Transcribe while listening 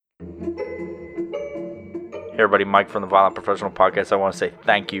Hey everybody, Mike from the Violent Professional Podcast. I want to say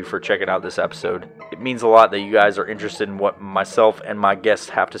thank you for checking out this episode. It means a lot that you guys are interested in what myself and my guests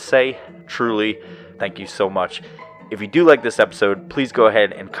have to say. Truly, thank you so much. If you do like this episode, please go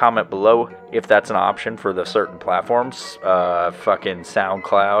ahead and comment below if that's an option for the certain platforms. Fucking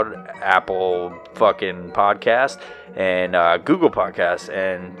SoundCloud, Apple fucking Podcast, and Google Podcast.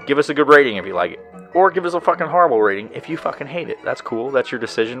 And give us a good rating if you like it. Or give us a fucking horrible rating if you fucking hate it. That's cool. That's your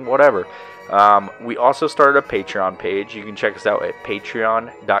decision. Whatever. We also started a Patreon page. You can check us out at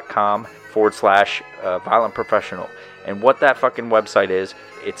patreon.com/Violent Professional. And what that fucking website is,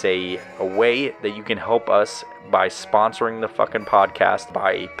 it's a way that you can help us by sponsoring the fucking podcast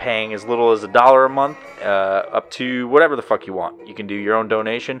by paying as little as $1 a month up to whatever the fuck you want. You can do your own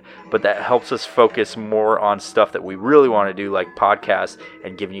donation, but that helps us focus more on stuff that we really want to do, like podcasts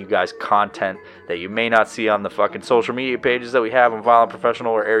and giving you guys content that you may not see on the fucking social media pages that we have on Violent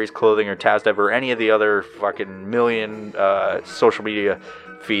Professional or Aries Clothing or TazDev or any of the other fucking million social media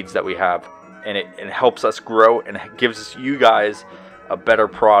feeds that we have. And it helps us grow and gives you guys a better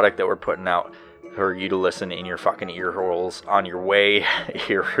product that we're putting out for you to listen in your fucking ear holes on your way,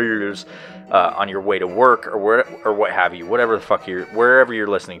 your ears, on your way to work or what have you, whatever the fuck wherever you're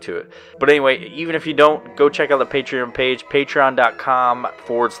listening to it. But anyway, even if you don't, go check out the Patreon page,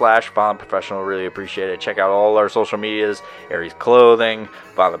 patreon.com/Violent Professional. Really appreciate it. Check out all our social medias, Aries Clothing,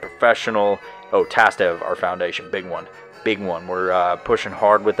 Violent Professional, TazDev, our foundation, big one. We're pushing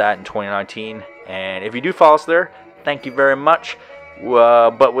hard with that in 2019. And if you do follow us there, thank you very much.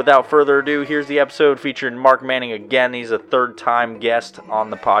 But without further ado, here's the episode featuring Mark Manning again. He's a third-time guest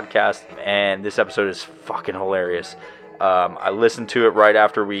on the podcast, and this episode is fucking hilarious. I listened to it right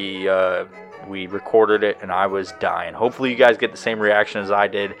after we recorded it, and I was dying. Hopefully you guys get the same reaction as I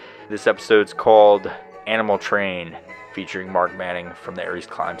did. This episode's called Animal Train, featuring Mark Manning from the Aries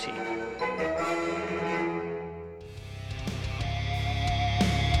Climb Team.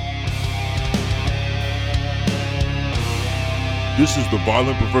 This is the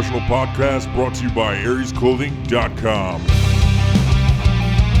Violent Professional Podcast brought to you by AriesClothing.com.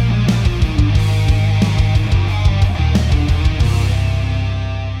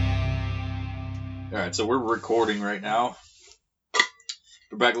 Alright, so we're recording right now.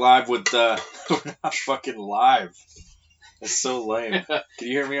 We're back live with, we're not fucking live. That's so lame. Can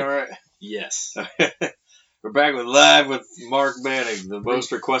you hear me alright? Yes. We're back live with Mark Manning, the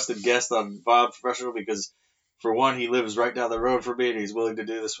most requested guest on Violent Professional because... For one, he lives right down the road from me, and he's willing to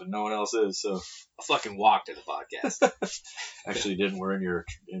do this when no one else is. So I fucking walked to the podcast. Actually, didn't. We're in your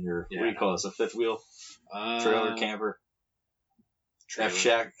what do you call this? A fifth wheel trailer camper, F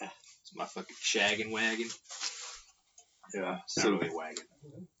shack. It's my fucking shaggin' wagon. Yeah, it's not really a wagon.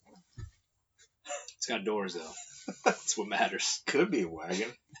 It's got doors though. That's what matters. Could be a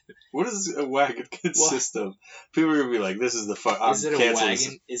wagon. What does a wagon consist of? People are gonna be like, "This is the fuck." Is it a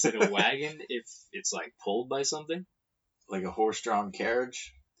wagon? Is it a wagon if it's like pulled by something? Like a horse-drawn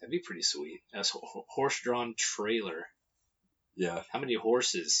carriage? That'd be pretty sweet. That's a horse-drawn trailer. Yeah. How many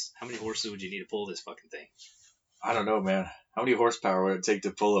horses would you need to pull this fucking thing? I don't know, man. How many horsepower would it take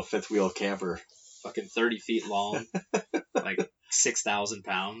to pull a fifth-wheel camper? Fucking 30 feet long, like 6,000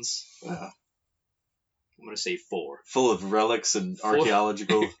 pounds. I'm going to say 4. Full of relics and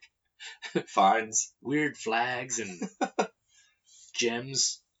archaeological finds. Weird flags and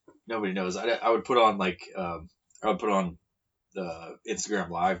gems. Nobody knows. I would put on the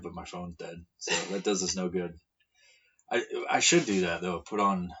Instagram Live, but my phone's dead. So that does us no good. I should do that, though. Put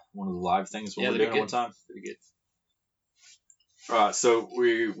on one of the live things when we're doing it one time. Pretty good. So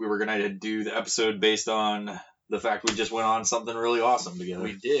we were going to do the episode based on the fact we just went on something really awesome together.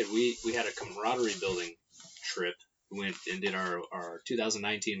 We did. We had a camaraderie building trip. We went and did our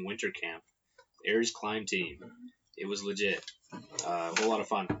 2019 winter camp, Aries Climb Team. It was legit. A whole lot of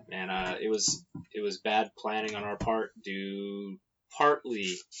fun. And it was bad planning on our part, due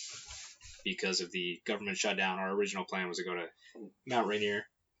partly because of the government shutdown. Our original plan was to go to Mount Rainier,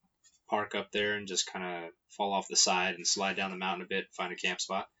 park up there, and just kind of fall off the side and slide down the mountain a bit, find a camp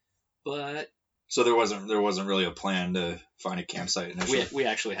spot. But so there wasn't really a plan to find a campsite initially. We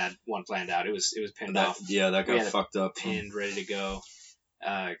actually had one planned out. It was pinned off. Yeah, that got fucked up. Pinned, ready to go,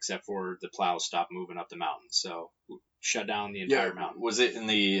 except for the plows stopped moving up the mountain, so we shut down the entire mountain. Was it in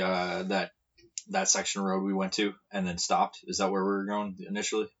the that section of road we went to and then stopped? Is that where we were going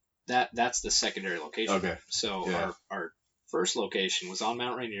initially? That's the secondary location. Okay. So our first location was on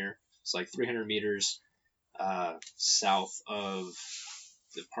Mount Rainier. It's like 300 meters south of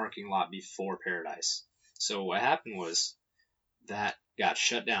the parking lot before Paradise. So what happened was that got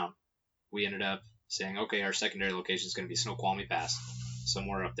shut down. We ended up saying, okay, our secondary location is going to be Snoqualmie Pass.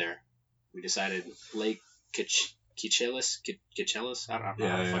 somewhere up there. We decided Lake Kitchelis. I don't know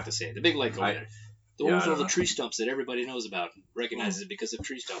how the fuck to say it. The big lake over there. Those are the tree stumps that everybody knows about and recognizes it because of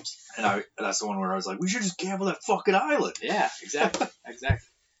tree stumps. And that's the one where I was like, we should just gamble that fucking island. Yeah, exactly.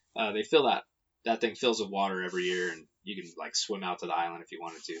 They fill that thing fills with water every year, and you can like swim out to the island if you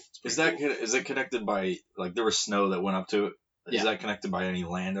wanted to. Is it connected by like there was snow that went up to it? Is that connected by any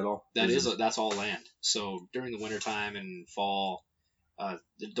land at all? That's all land. So during the wintertime and fall,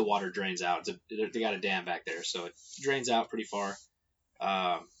 the water drains out. They got a dam back there, so it drains out pretty far.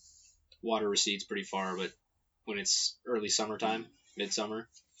 Water recedes pretty far, but when it's early summertime, midsummer,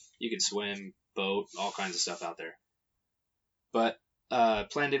 you can swim, boat, all kinds of stuff out there. But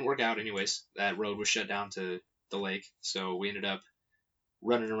plan didn't work out anyways. That road was shut down to the lake, so we ended up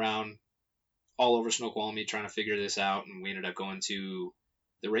running around all over Snoqualmie trying to figure this out, and we ended up going to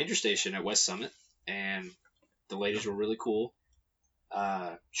the ranger station at West Summit, and the ladies were really cool.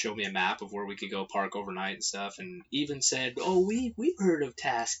 Showed me a map of where we could go park overnight and stuff, and even said, "Oh, we've heard of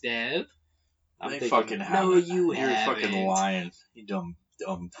Task Dev." They fucking haven't. No, you You're haven't. fucking lying. You dumb.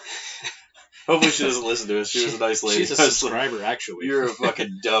 Hopefully she doesn't listen to us. She was a nice lady. She's a subscriber, actually. You're a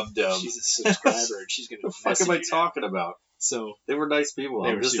fucking dumb. She's a subscriber, and she's gonna. What the fuck am I talking about? So they were nice people.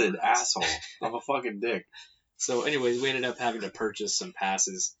 I'm just an asshole. I'm a fucking dick. So, anyways, we ended up having to purchase some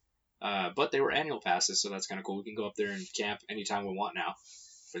passes, but they were annual passes, so that's kind of cool. We can go up there and camp anytime we want now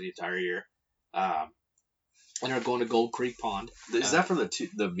for the entire year. Ended up going to Gold Creek Pond. Is that for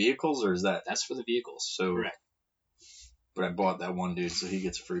the vehicles, or is that? That's for the vehicles. So correct. But I bought that one dude, so he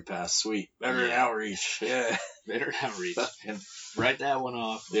gets a free pass. Sweet. Veteran Outreach. Yeah. Veteran Outreach. Write that one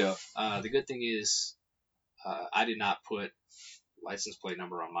off. Yeah. The good thing is, I did not put license plate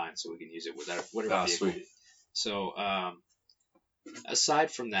number on mine, so we can use it with whatever vehicle. Sweet. So,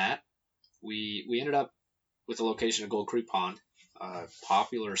 aside from that, we ended up with the location of Gold Creek Pond, a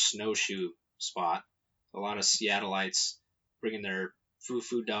popular snowshoe spot. A lot of Seattleites bringing their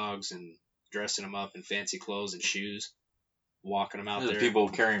foo-foo dogs and dressing them up in fancy clothes and shoes, walking them out there. People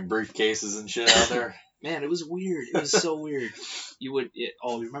carrying briefcases and shit out there. Man, it was weird. It was so weird. You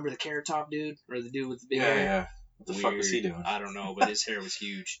remember the Carrot Top dude? Or the dude with the big hair? Yeah. What the fuck was he doing? I don't know, but his hair was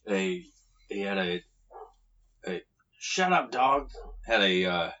huge. He had a shut up, dog. Had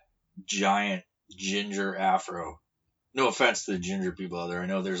a giant ginger afro. No offense to the ginger people out there. I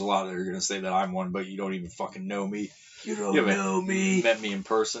know there's a lot that are going to say that I'm one, but you don't even fucking know me. You don't know me. Met me in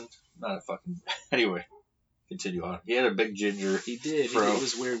person. Not a fucking... Anyway, continue on. He had a big ginger. He did. Fro. It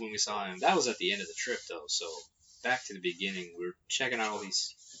was weird when we saw him. That was at the end of the trip, though. So back to the beginning. We were checking out all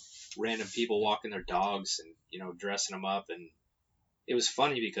these random people walking their dogs and, dressing them up. And it was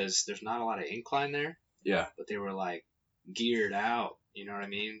funny because there's not a lot of incline there. Yeah. But they were, like, geared out. You know what I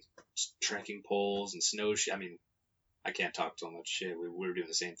mean? Just trekking poles and snowshoe. I mean, I can't talk so much shit. We were doing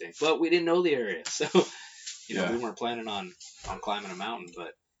the same thing. But we didn't know the area. So, we weren't planning on climbing a mountain. But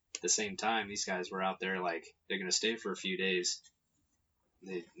at the same time, these guys were out there like they're going to stay for a few days.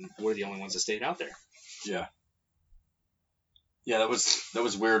 We're the only ones that stayed out there. Yeah. Yeah, that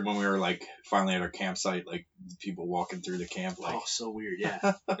was weird when we were like finally at our campsite, like people walking through the camp. Like, oh, so weird.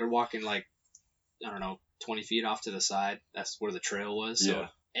 Yeah. They're walking like, I don't know, 20 feet off to the side. That's where the trail was. So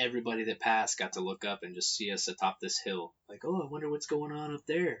everybody that passed got to look up and just see us atop this hill. Like, oh, I wonder what's going on up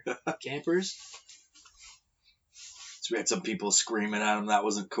there. Campers. So we had some people screaming at them. That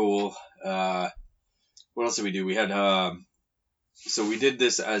wasn't cool. What else did we do? We had, so we did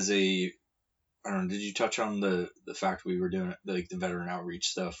this as I don't know, did you touch on the fact we were doing like the veteran outreach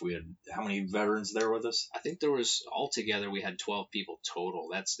stuff? We had, how many veterans there with us? I think there was, altogether, we had 12 people total.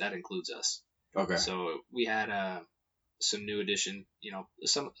 That includes us. Okay. So we had, some new addition,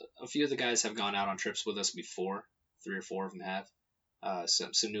 a few of the guys have gone out on trips with us before. 3 or 4 of them have.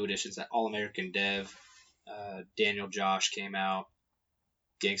 Some new additions. That All-American Dev, Daniel Josh came out.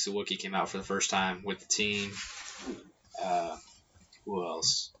 Gangsta Wookie came out for the first time with the team. Who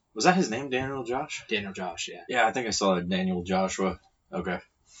else? Was that his name, Daniel Josh? Daniel Josh, yeah. Yeah, I think I saw Daniel Joshua. Okay.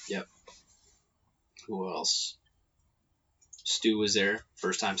 Yep. Who else? Stu was there.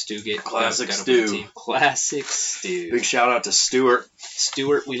 First time Stu got Stu. Up the team. Classic Stu. Big shout out to Stuart.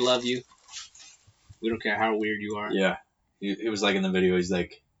 Stuart, we love you. We don't care how weird you are. Yeah. It was like in the video, he's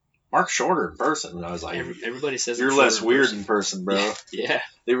like, Mark's shorter in person. And I was like, everybody says you're less weird in person, bro. Yeah.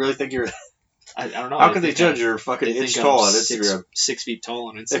 They really think you're... I don't know. How can they judge you're fucking inch tall on Instagram? 6 feet tall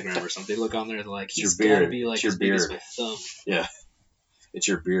on Instagram or something. They look on there, they're like, he's gotta be like as big as my thumb. Yeah. It's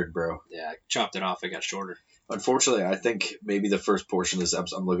your beard, bro. Yeah, I chopped it off. I got shorter. Unfortunately, I think maybe the first portion of this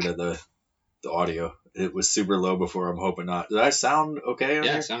episode, I'm looking at the the audio. It was super low before. I'm hoping not. Did I sound okay on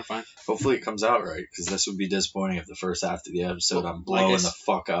Yeah, here? it sounded fine. Hopefully it comes out right, because this would be disappointing if the first half of the episode I'm Like I blowing s- the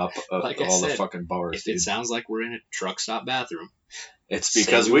fuck up of like I all the said, fucking bars. If it dude. sounds like we're in a truck stop bathroom, It's say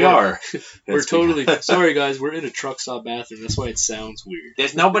because the we word. are. we're It's totally because- sorry, guys. We're in a truck stop bathroom. That's why it sounds weird.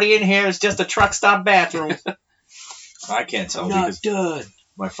 There's nobody in here. It's just a truck stop bathroom. I can't tell because done.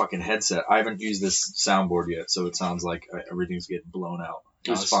 my fucking headset. I haven't used this soundboard yet, so it sounds like everything's getting blown out.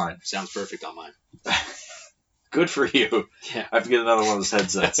 It's fine. Sounds perfect on mine. Good for you. Yeah. I have to get another one of those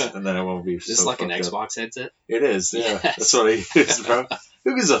headsets, and then it won't be. This is so like an fucked up. Xbox headset. It is. Yeah, Yes. that's what I use, bro.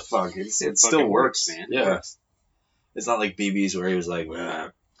 Who gives a fuck? It still fucking works, works, man. It Yeah. works. It's not like BB's where he was like,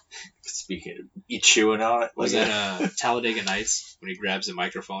 speaking, you chewing on it. Was like, that Talladega Nights when he grabs the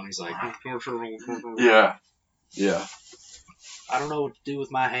microphone? He's like, Yeah. Yeah. I don't know what to do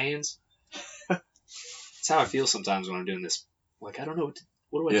with my hands. That's how I feel sometimes when I'm doing this. Like, I don't know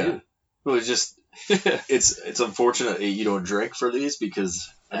what do I Yeah. Well, it's just do? it's unfortunate that you don't drink for these because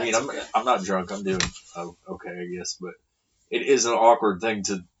I mean That's I'm not drunk. I'm doing okay, I guess, but it is an awkward thing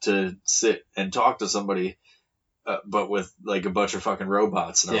to sit and talk to somebody, but with like a bunch of fucking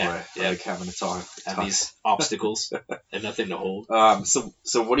robots in a Yeah, way, yeah. like having to talk. Have these obstacles and nothing to hold.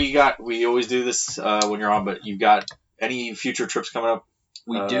 So what do you got? We always do this when you're on, but you've got any future trips coming up?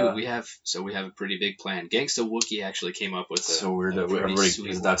 We do. We have a pretty big plan. Gangsta Wookie actually came up with So weird that pretty everybody sweet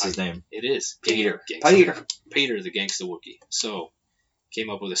because that's his idea. name. It is Peter. Peter, the Gangsta Wookie. So came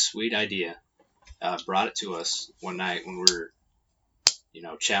up with a sweet idea. Brought it to us one night when we were,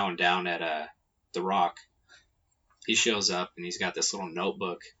 chowing down at the Rock. He shows up and he's got this little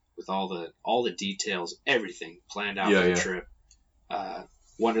notebook with all the details, everything planned out for the trip.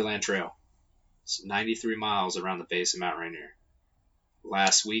 Wonderland Trail. It's 93 miles around the base of Mount Rainier.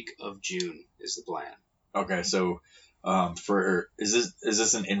 Last week of June is the plan. Okay, so is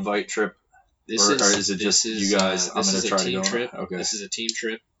this an invite trip? This Or is is it just you guys? I'm this gonna is try a to team go. trip. Okay. This is a team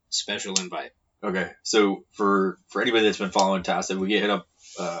trip. Special invite. Okay, so for anybody that's been following Tastic, we get hit up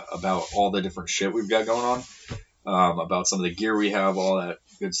about all the different shit we've got going on, about some of the gear we have, all that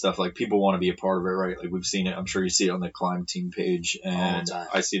good stuff. Like people want to be a part of it, right? Like we've seen it. I'm sure you see it on the climb team page, and time.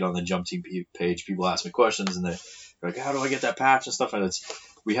 I see it on the jump team page. People ask me questions, and they're like, "How do I get that patch and stuff?" And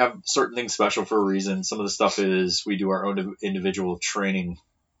we have certain things special for a reason. Some of the stuff is we do our own individual training,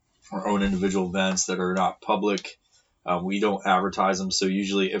 our own individual events that are not public. We don't advertise them, so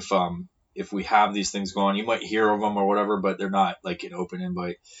usually if we have these things going, you might hear of them or whatever, but they're not like an open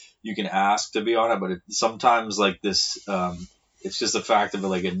invite. You can ask to be on it, but sometimes like this, it's just the fact of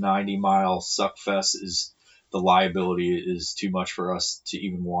like a 90-mile suck fest is the liability is too much for us to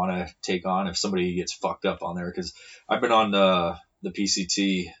even want to take on if somebody gets fucked up on there. Because I've been on the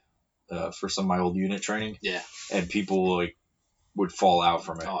PCT for some of my old unit training, and people like would fall out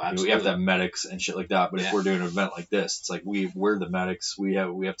from it. Oh, we have to have medics and shit like that. But if we're doing an event like this, it's like we're the medics. We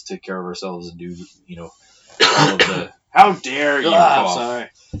have to take care of ourselves and do all of the. How dare you? Sorry.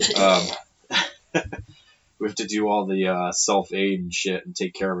 We have to do all the self-aid and shit and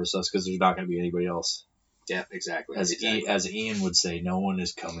take care of ourselves because there's not going to be anybody else. Yeah, exactly. As Ian would say, no one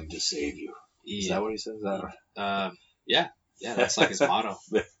is coming to save you. Is that what he says? Yeah, that's like his motto.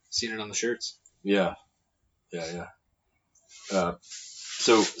 Seen it on the shirts. Yeah.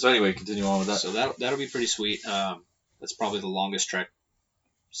 So anyway, continue on with that. So that'll be pretty sweet. That's probably the longest trek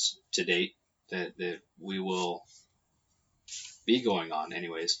to date that we will be going on.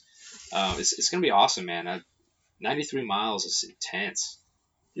 Anyways, it's gonna be awesome, man. 93 miles is intense.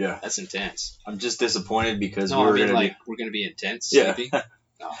 Yeah, that's intense. I'm just disappointed because we're gonna be intense. Yeah, maybe?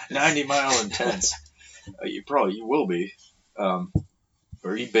 No. 90-mile intense. You will be.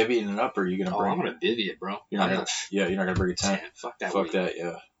 Are you bivvying it up, or are you gonna bring? I'm gonna bivvy it, bro. You're not gonna bring a tent. Fuck that.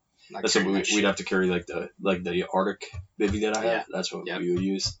 Yeah. That's what we'd have to carry, like the Arctic bivvy that I have. That's what we would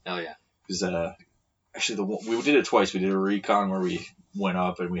use. Hell yeah. Because actually we did it twice. We did a recon where we went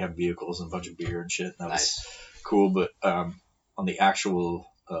up and we had vehicles and a bunch of beer and shit. And that was cool. But on the actual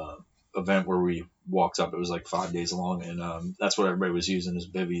event where we walked up, it was like 5 days long, and that's what everybody was using as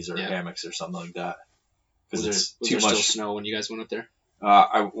bivvies or hammocks or something like that. Because it's too much. Was there still snow when you guys went up there?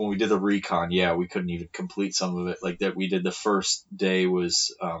 When we did the recon, we couldn't even complete some of it. Like that, we did the first day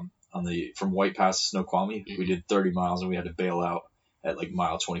was from White Pass to Snoqualmie. Mm-hmm. We did 30 miles and we had to bail out at like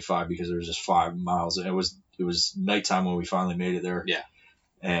mile 25 because there was just 5 miles, and it was nighttime when we finally made it there. Yeah,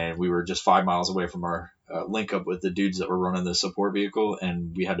 and we were just 5 miles away from our link up with the dudes that were running the support vehicle,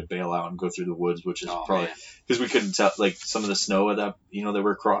 and we had to bail out and go through the woods, which is probably because we couldn't tell. Like some of the snow at that they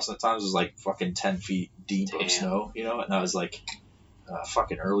were crossing at times was like fucking 10 feet deep of snow, and that was like.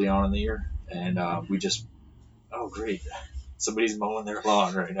 Fucking early on in the year, and we just great. Somebody's mowing their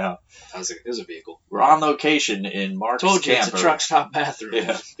lawn right now. It was a vehicle. We're on location in Mark's Told you camper. it's a truck stop bathroom.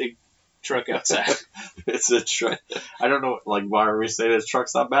 Yeah. Big truck outside. It's a truck. I don't know, like, why are we saying it's truck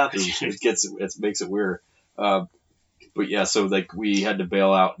stop bathroom? It makes it weird. But yeah, so like we had to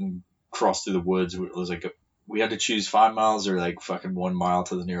bail out and cross through the woods. It was like we had to choose 5 miles or like fucking 1 mile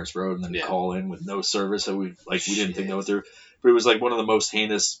to the nearest road and then call in with no service. So we didn't think that was through. But it was like one of the most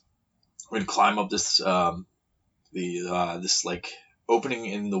heinous. We'd climb up this this like opening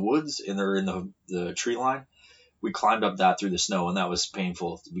in the woods in the tree line. We climbed up that through the snow, and that was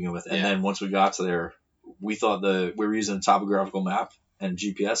painful to begin with. And then once we got to there, we thought we were using a topographical map and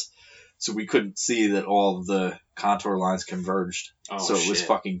GPS, so we couldn't see that all of the contour lines converged. So it was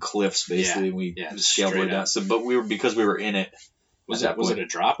fucking cliffs basically. And we scaled way down. So, but because we were in it. Was it a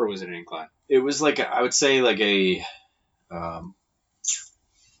drop or was it an incline? It was like I would say like a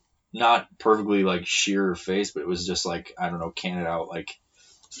not perfectly like sheer face, but it was just like, I don't know, canted out like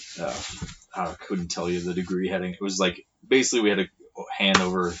I couldn't tell you the degree heading. It was like basically we had a hand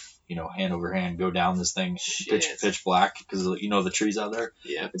over hand go down this thing pitch black because the trees out there.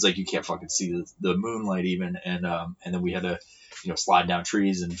 Yeah, it's like you can't fucking see the moonlight even, and then we had to slide down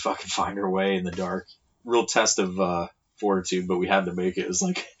trees and fucking find our way in the dark. Real test of fortitude, but we had to make it. It was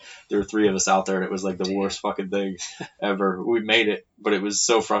like there were 3 of us out there, and it was like the worst fucking thing ever. We made it, but it was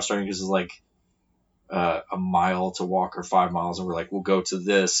so frustrating because it was like a mile to walk or 5 miles, and we're like, we'll go to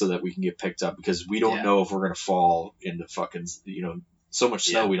this so that we can get picked up because we don't know if we're gonna fall into fucking so much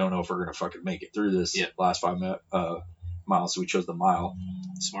snow. We don't know if we're gonna fucking make it through this last 5 miles. So we chose the mile.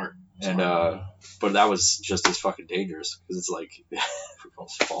 Smart. And but that was just as fucking dangerous because it's like we're gonna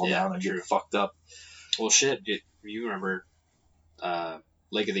fall down and get fucked up. Well, shit. You remember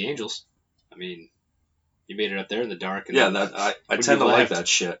Lake of the Angels? I mean, you made it up there in the dark. And I tend to like that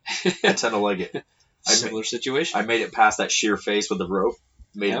shit. I tend to like it. Similar situation. I made it past that sheer face with the rope.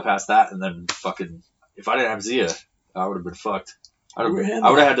 Made it past that, and then fucking. If I didn't have Zia, I would have been fucked. I would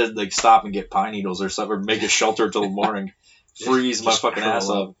have had to like stop and get pine needles or something, or make a shelter till the morning, freeze my fucking ass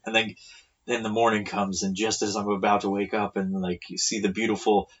up, and then the morning comes, and just as I'm about to wake up and like you see the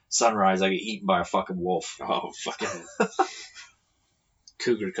beautiful sunrise, I get eaten by a fucking wolf. Oh, fucking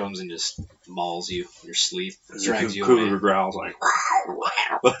cougar comes and just mauls you in your sleep, drags you away. Cougar growls like,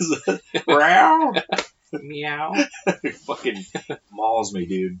 what is it? Meow. Fucking mauls me,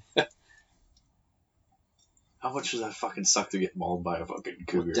 dude. How much does that fucking suck to get mauled by a fucking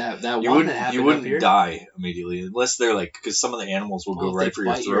cougar? You wouldn't die immediately unless they're like, because some of the animals will go right for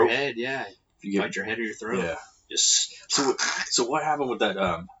your throat. Your head, yeah. Bite your head or your throat. Yeah. Just. So what happened with that?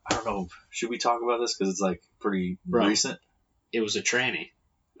 I don't know. Should we talk about this because it's like pretty recent? It was a tranny.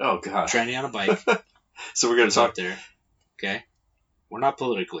 Oh god. Tranny on a bike. So we're gonna talk there. Okay. We're not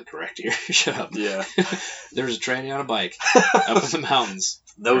politically correct here. Shut up. Yeah. There was a tranny on a bike up in the mountains.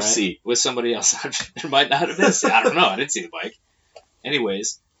 No seat. With somebody else. There might not have been a seat. I don't know. I didn't see the bike.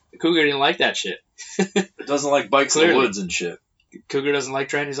 Anyways, the cougar didn't like that shit. It doesn't like bikes in the woods and shit. Cougar doesn't like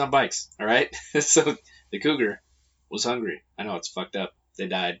trannies on bikes. All right? So the cougar was hungry. I know it's fucked up. They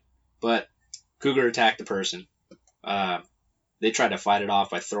died. But cougar attacked the person. They tried to fight it off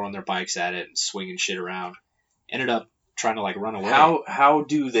by throwing their bikes at it and swinging shit around. Ended up trying to like run away. How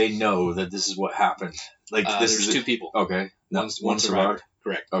do they know that this is what happened? Like there's 2 people. Okay. One survived.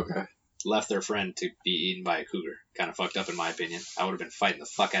 Correct. Okay. Left their friend to be eaten by a cougar. Kind of fucked up in my opinion. I would have been fighting the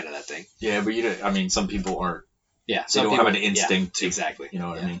fuck out of that thing. Yeah, but some people aren't. Yeah. They don't have an instinct to. Exactly. You know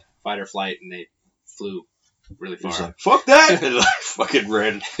what I mean? Fight or flight, and they flew really far. Like, fuck that! And like fucking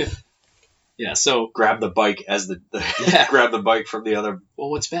ran. Yeah. So grab the bike as grab the bike from the other. Well,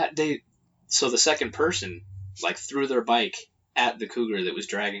 what's bad? So the second person like threw their bike at the cougar that was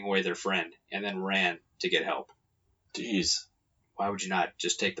dragging away their friend, and then ran to get help. Jeez. Why would you not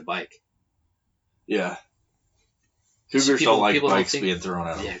just take the bike? Yeah. Cougars don't like bikes being thrown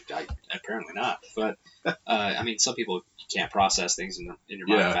at them. Yeah, apparently not. But some people can't process things in your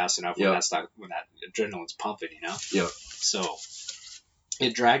mind fast enough when that adrenaline's pumping, you know. Yeah. So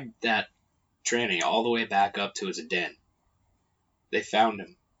it dragged that tranny all the way back up to his den. They found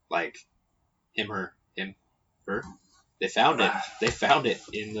him, like her. They found it. They found it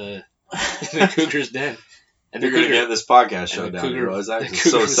in the cougar's den. And you're going to get this podcast show down. It's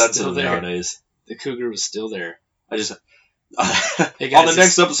so sensitive nowadays. The cougar was still there. I just hey guys, on the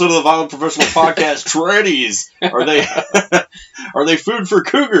next episode of the Violent Professional Podcast, trannies are they food for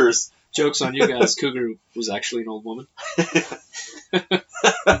cougars? Joke's on you guys. Cougar was actually an old woman.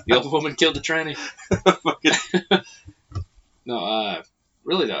 The old woman killed the tranny. No,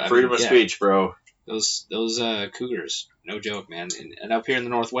 really though. Freedom of speech, bro. Those cougars, no joke, man. And up here in the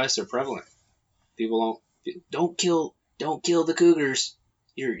Northwest, they're prevalent. People don't don't kill the cougars.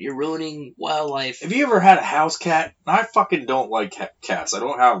 You're ruining wildlife. Have you ever had a house cat? I fucking don't like cats. I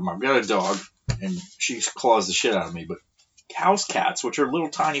don't have them. I've got a dog, and she claws the shit out of me. But house cats, which are little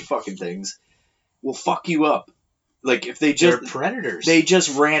tiny fucking things, will fuck you up. Like, if they're predators. They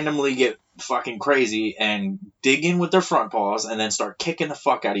just randomly get fucking crazy and dig in with their front paws and then start kicking the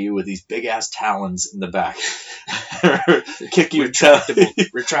fuck out of you with these big ass talons in the back. Kick your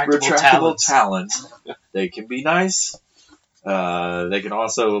retractable talons. They can be nice. They can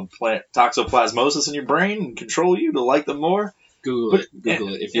also plant toxoplasmosis in your brain and control you to like them more. Google it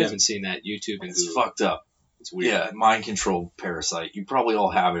if you haven't seen that. YouTube and it's Google. Fucked up. It's weird. Yeah, mind control parasite. You probably all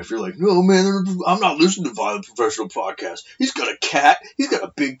have it. If you're like, no man, I'm not listening to Violent Professional Podcast. He's got a cat. He's got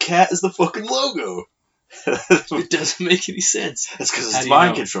a big cat as the fucking logo. It doesn't make any sense. That's because it's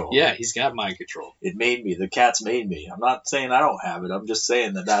mind control. Yeah, he's got mind control. It made me. The cat's made me. I'm not saying I don't have it. I'm just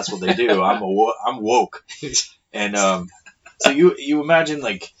saying that's what they do. I'm woke. And so you imagine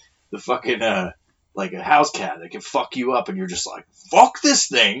like the fucking like a house cat that can fuck you up, and you're just like, fuck this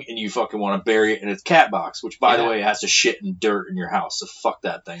thing, and you fucking want to bury it in its cat box, which by the way has to shit and dirt in your house, so fuck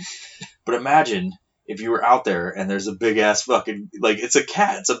that thing. But imagine if you were out there and there's a big ass fucking, like, it's a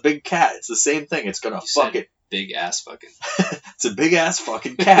cat, it's a big cat, it's the same thing, it's gonna fuck it. Big ass fucking. It's a big ass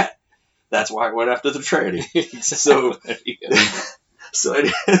fucking cat. That's why I went after the tranny.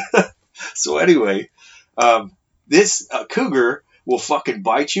 So anyway, this cougar will fucking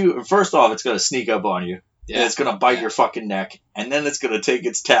bite you, and first off, it's gonna sneak up on you. Yeah. And it's gonna bite your fucking neck, and then it's gonna take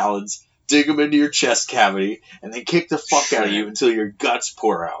its talons, dig them into your chest cavity, and then kick the fuck out of you until your guts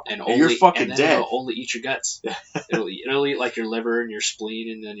pour out. And you're fucking dead. It'll only eat your guts. It'll eat like your liver and your spleen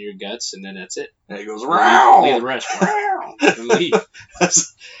and then your guts, and then that's it. And it goes, row! Leave the rest. Row! And leave.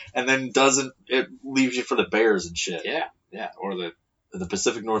 And then it leaves you for the bears and shit. Yeah. Or the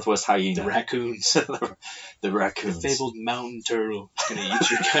Pacific Northwest hyena. The raccoons. The raccoons. The fabled mountain turtle is going to eat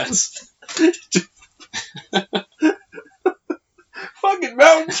your guts. Fucking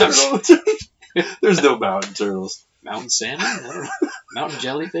mountain turtle. There's no mountain turtles. Mountain salmon? I don't know. Mountain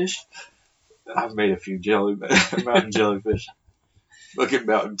jellyfish? I've made a few mountain jellyfish. Fucking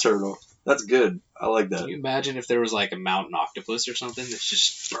mountain turtle. That's good. I like that. Can you imagine if there was like a mountain octopus or something that's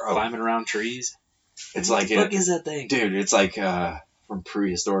just climbing around trees? It's like what the fuck is that thing? Dude, it's like from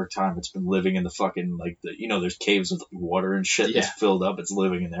prehistoric time. It's been living in the fucking, like, there's caves with water and shit that's filled up. It's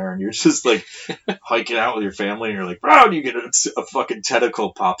living in there, and you're just like hiking out with your family, and you're like, bro, and you get a fucking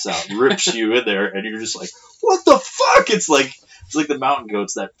tentacle pops out, rips you in there, and you're just like, what the fuck? It's like the mountain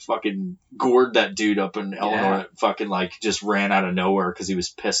goats that fucking gored that dude up in Illinois that fucking like just ran out of nowhere because he was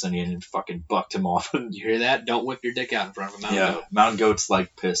pissing and fucking bucked him off. You hear that? Don't whip your dick out in front of a mountain goat. Mountain goats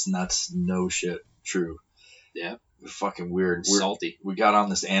like piss, and that's no shit true. Yeah. Fucking weird. We're salty. We got on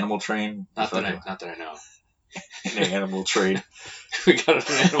this animal train. Not that I know. An animal train. We got on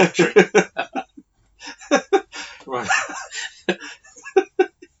an animal train.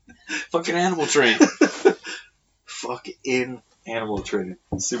 Fucking animal train. Fucking animal train.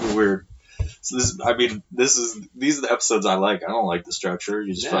 Super weird. So these are the episodes I like. I don't like the structure.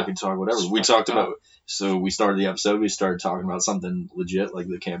 You just fucking talk whatever. We talked about. So we started the episode. We started talking about something legit like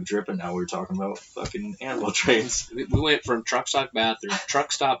the camp trip, and now we're talking about fucking animal trains. We went from truck stop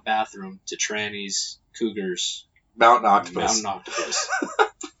bathroom to trannies, cougars, mountain octopus.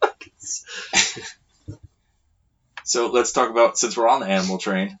 So let's talk about, since we're on the animal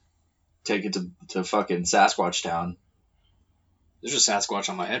train, take it to fucking Sasquatch Town. There's a Sasquatch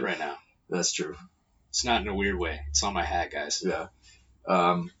on my head right now. That's true. It's not in a weird way. It's on my hat, guys. Yeah.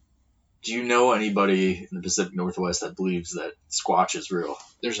 Do you know anybody in the Pacific Northwest that believes that Squatch is real?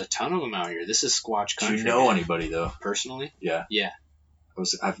 There's a ton of them out here. This is Squatch country. Do you know anybody, though? Personally? Yeah. Yeah.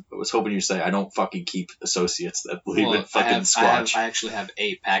 I was hoping you'd say I don't fucking keep associates that believe in fucking Squatch. I actually have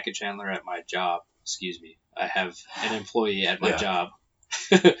a package handler at my job. Excuse me. I have an employee at my job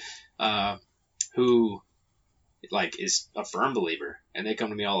who like is a firm believer, and they come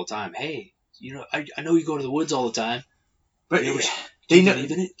to me all the time. Hey, I know you go to the woods all the time. But they know,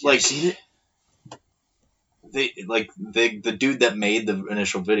 believe in it? Like, seen it? The dude that made the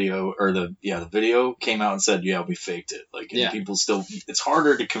initial video, or the video came out and said, yeah, we faked it. Like, and people still, it's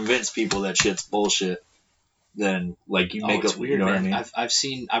harder to convince people that shit's bullshit than like you make it's up. Weird, you know man. what I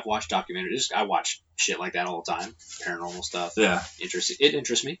mean? I've watched documentaries. I watch shit like that all the time. Paranormal stuff. Yeah. It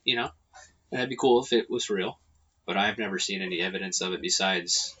interests me, and that'd be cool if it was real. But I've never seen any evidence of it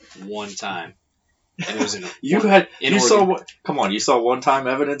besides one time. And it was you saw one-time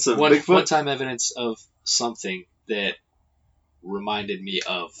evidence of Bigfoot? One-time evidence of something that reminded me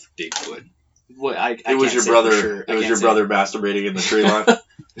of Bigfoot. It was your brother. It was your brother masturbating in the tree line.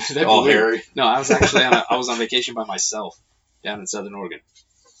 That'd be All weird. hairy. No, I was actually I was on vacation by myself down in Southern Oregon,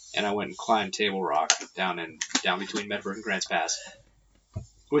 and I went and climbed Table Rock down between Medford and Grants Pass,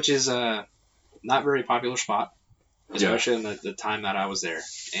 which is not very popular spot, especially in the time that I was there.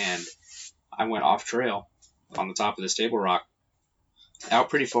 And I went off trail on the top of this Table Rock, out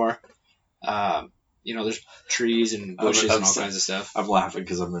pretty far. There's trees and bushes and all kinds of stuff. I'm laughing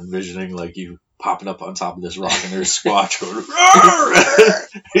because I'm envisioning like you popping up on top of this rock and there's Squatch going, "Roar!"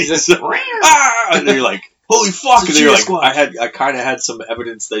 And you're like, holy fuck! And you're like, I kind of had some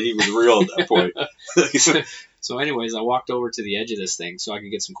evidence that he was real at that point. So anyways, I walked over to the edge of this thing so I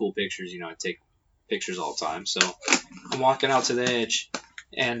could get some cool pictures. I take pictures all the time. So I'm walking out to the edge,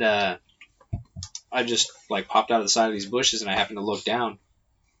 and I just like popped out of the side of these bushes, and I happened to look down,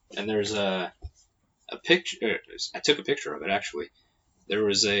 and there's a picture. I took a picture of it actually. There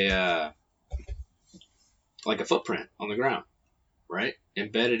was a footprint on the ground, right,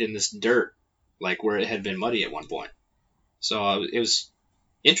 embedded in this dirt, like where it had been muddy at one point. So it was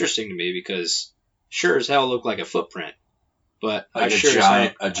interesting to me because sure as hell looked like a footprint, but like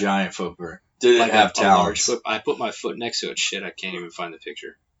a giant footprint. Did it have talons? I put my foot next to it. Shit, I can't even find the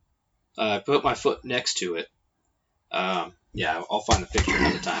picture. I put my foot next to it. I'll find the picture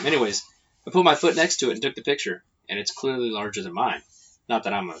another time. Anyways, I put my foot next to it and took the picture, and it's clearly larger than mine. Not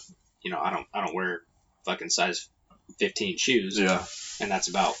that I'm I don't wear fucking size 15 shoes. Yeah. And that's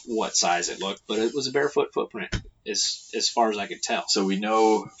about what size it looked, but it was a barefoot footprint as far as I could tell. So we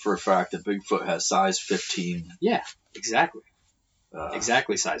know for a fact that Bigfoot has size 15. Yeah, exactly.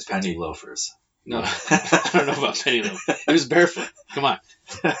 Exactly size 15. Penny loafers. No, I don't know about penny loafer. It was barefoot. Come on.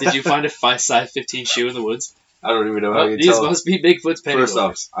 Did you find a size 15 shoe in the woods? I don't even know how you these tell. These must be Bigfoot's penny loafers. loafers.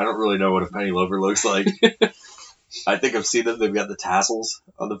 First off, I don't really know what a penny loafer looks like. I think I've seen them. They've got the tassels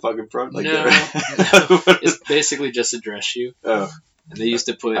on the fucking front. Like no. It's basically just a dress shoe. Oh. And they used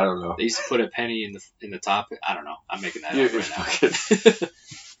to put. I don't know. They used to put a penny in the top. I don't know. I'm making that up right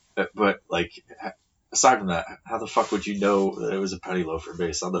now. But like, aside from that, how the fuck would you know that it was a penny loafer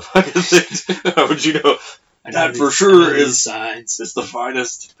based on the fucking things? How would you know? That for sure is signs. It's the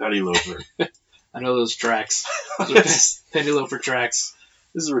finest penny loafer. I know those tracks. Those penny loafer tracks.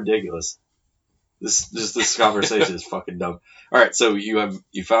 This is ridiculous. This conversation is fucking dumb. All right, so you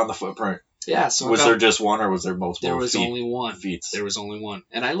found the footprint. Yeah. So was there just one, or was there multiple? There was only one. Feet. There was only one,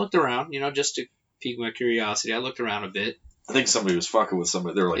 and I looked around, just to pique my curiosity. I looked around a bit. I think somebody was fucking with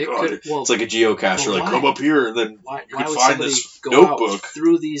somebody. They were like, it's like a geocache. They're like, come up here, and then you can find this notebook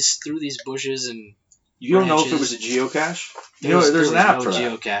through these bushes and. You don't know if it was a geocache? There's an app for that.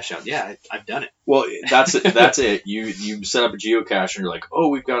 Geocache out. Yeah, I've done it. Well, that's it. That's it. You set up a geocache, and you're like, oh,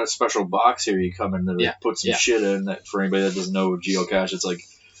 we've got a special box here. You come in and put some shit in. That for anybody that doesn't know geocache, it's like,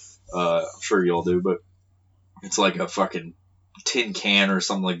 I'm sure you all do, but it's like a fucking tin can or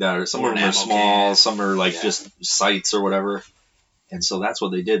something like that. Or some of them are small, some are like just sites or whatever. And so that's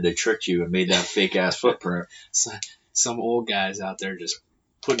what they did. They tricked you and made that fake ass footprint. Some old guys out there just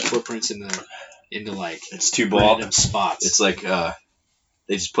putting footprints into like it's too random spots. It's like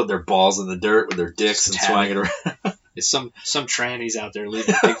they just put their balls in the dirt with their dicks and swang it around. It's some trannies out there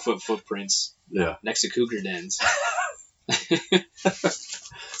leaving Bigfoot footprints next to cougar dens.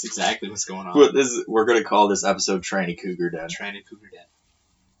 That's exactly what's going on. We're going to call this episode Tranny Cougar Den. Tranny Cougar Den.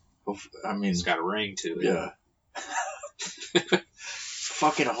 I mean, it's got a ring to it. Yeah.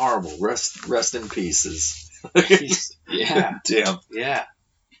 Fucking horrible. Rest in pieces. Yeah. Damn. Yeah.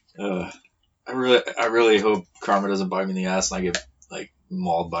 I really hope karma doesn't bite me in the ass and I get like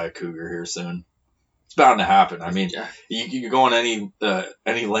mauled by a cougar here soon. It's bound to happen. I mean, you go on any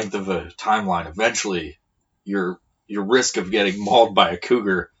length of a timeline. Eventually, your risk of getting mauled by a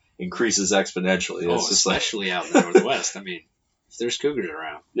cougar increases exponentially. Especially out in the Northwest. I mean, if there's cougars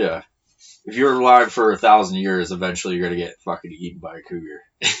around. Yeah. If you're alive for 1,000 years, eventually you're gonna get fucking eaten by a cougar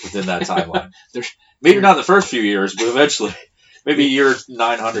within that timeline. Maybe not the first few years, but eventually. Maybe year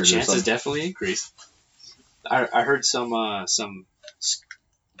 900 the chances definitely increase. I heard some like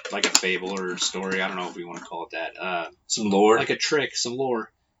a fable or story. I don't know if we want to call it that. Some lore, like a trick, some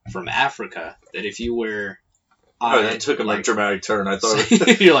lore from Africa that if you wear. That took a dramatic turn. I thought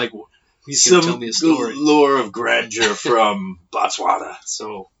you're like, he's gonna tell me a story. Lore of grandeur from Botswana.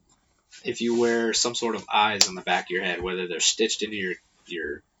 So, if you wear some sort of eyes on the back of your head, whether they're stitched into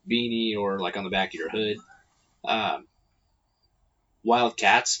your beanie or like on the back of your hood. Wild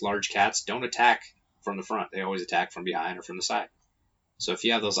cats, large cats, don't attack from the front. They always attack from behind or from the side. So if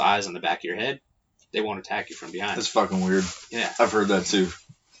you have those eyes on the back of your head, they won't attack you from behind. That's fucking weird. Yeah. I've heard that too.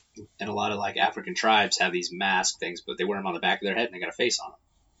 And a lot of like African tribes have these mask things, but they wear them on the back of their head and they got a face on them.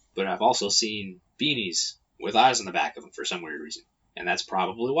 But I've also seen beanies with eyes on the back of them for some weird reason. And that's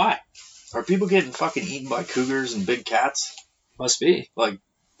probably why. Are people getting fucking eaten by cougars and big cats? Must be. Like,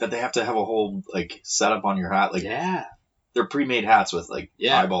 that they have to have a whole, like, setup on your hat? Like, Yeah. they're pre-made hats with, like,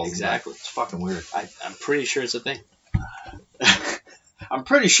 eyeballs. Exactly. It's fucking weird. I'm pretty sure it's a thing. I'm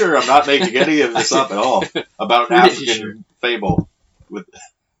pretty sure I'm not making any of this up at all about an African fable. I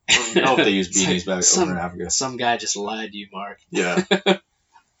don't know if they use beanies back over in Africa. Some guy just lied to you, Mark. Yeah.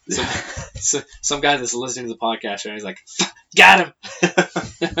 Some guy that's listening to the podcast and he's like, got him.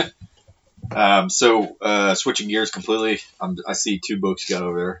 Switching gears completely, I see 2 books you got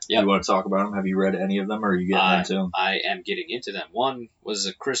over there. Yep. You want to talk about them? Have you read any of them, or are you getting into them? I am getting into them. One was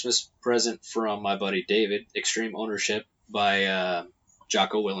a Christmas present from my buddy David, Extreme Ownership by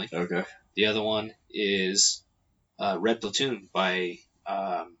Jocko Willing. Okay. The other one is Red Platoon by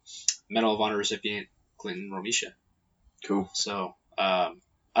Medal of Honor recipient Clinton Romisha. Cool. So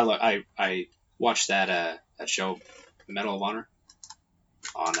I watched that show, Medal of Honor,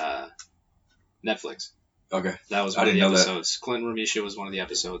 on Netflix. Okay. That was one of the episodes. Clinton Romisha was one of the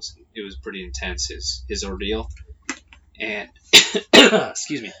episodes. It was pretty intense, his ordeal. And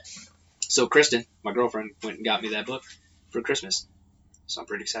excuse me. So Kristen, my girlfriend, went and got me that book for Christmas. So I'm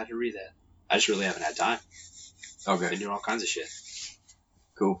pretty excited to read that. I just really haven't had time. Okay. Been doing all kinds of shit.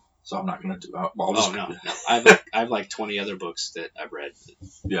 Cool. So I'm not gonna do. No. I have like 20 other books that I've read.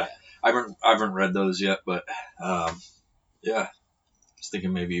 Yeah. I haven't read those yet, but yeah. I was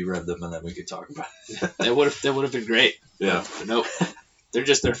thinking maybe you read them and then we could talk about it. That would have been great. Yeah. But nope. They're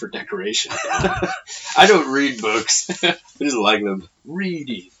just there for decoration. I don't read books. I just like them.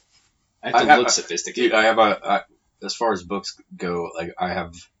 Reading. I have to look sophisticated. Dude, I have as far as books go, like I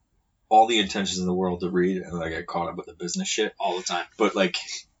have all the intentions in the world to read, and I get caught up with the business shit all the time. But like,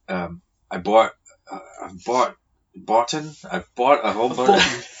 I've bought a whole bunch. I've bought a lot of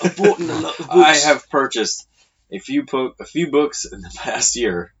books. I have purchased a few books in the past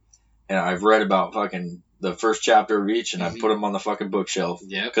year, and I've read about fucking the first chapter of each, and I've put them on the fucking bookshelf.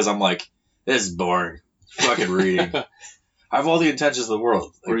 Yeah. Because I'm like, this is boring. Fucking reading. I have all the intentions of the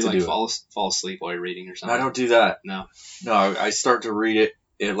world. Or you like fall asleep while you're reading or something. I don't do that. No. No, I start to read it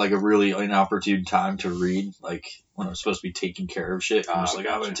at like a really inopportune time to read, like when I'm supposed to be taking care of shit. I'm just like,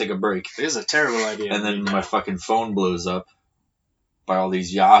 I'm going to take a break. This is a terrible idea. And then my fucking phone blows up by all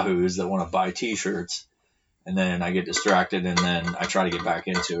these yahoos that want to buy t-shirts. And then I get distracted, and then I try to get back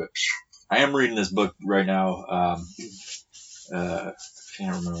into it. I am reading this book right now. I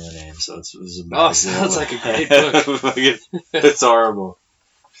can't remember the name, so this is a bad sounds like a great book. It's horrible.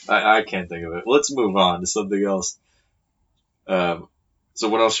 I can't think of it. Let's move on to something else. So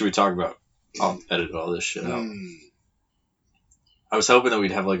what else should we talk about? I'll edit all this shit out. I was hoping that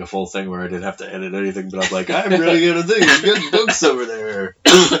we'd have like a full thing where I didn't have to edit anything, but I'm like, I'm really gonna think of good books over there.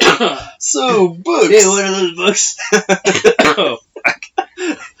 So, books. Hey, what are those books?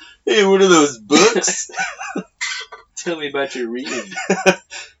 Hey, what are those books? Tell me about your reading.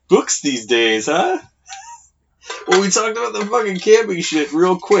 Books these days, huh? Well, we talked about the fucking camping shit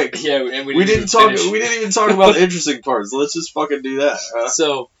real quick. Yeah, and we didn't even talk about the interesting parts. Let's just fucking do that.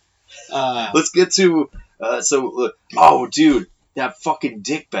 Let's get to. Oh, dude, that fucking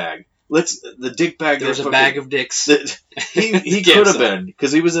dick bag. The dick bag. There's a bag of dicks. He could have been,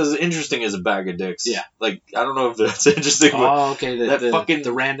 because he was as interesting as a bag of dicks. Yeah. Like, I don't know if that's interesting. Oh, okay.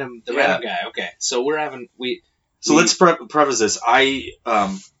 The random guy. Okay, so So let's preface this. I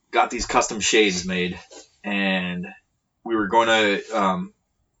got these custom shades made, and we were going to.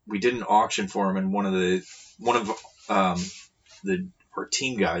 We did an auction for them, and one of our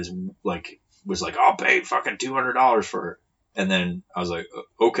team guys was like, I'll pay fucking $200 for it. And then I was like,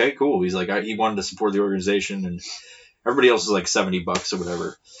 okay, cool. He's like, he wanted to support the organization, and everybody else was like $70 or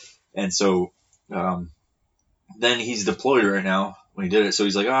whatever. And so then he's deployed right now when he did it. So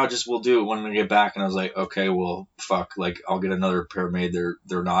he's like, we'll do it when I get back. And I was like, okay, well, fuck, like I'll get another pair made.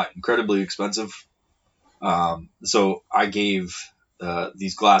 They're not incredibly expensive. So I gave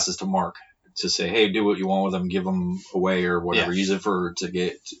these glasses to Mark to say, hey, do what you want with them, give them away or whatever. Yeah. Use it for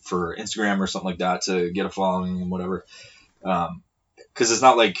Instagram or something like that to get a following and whatever. Because it's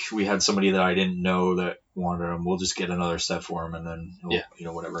not like we had somebody that I didn't know that wanted them. We'll just get another set for him, and then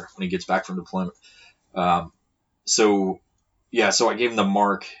whatever when he gets back from deployment. So I gave him the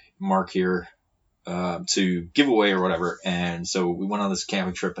Mark here to give away or whatever, and so we went on this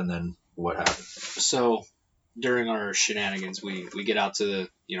camping trip, and then what happened? So during our shenanigans, we get out to the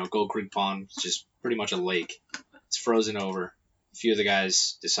Gold Creek Pond. It's just pretty much a lake. It's frozen over. A few of the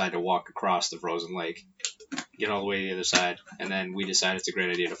guys decide to walk across the frozen lake, get all the way to the other side, and then we decide it's a great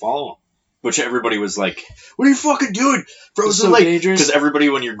idea to follow them. Which everybody was like, what are you fucking doing? Frozen so lake. Dangerous. Because everybody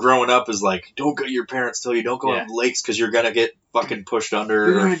when you're growing up is like, don't go, your parents tell you don't go on lakes because you're going to get fucking pushed You're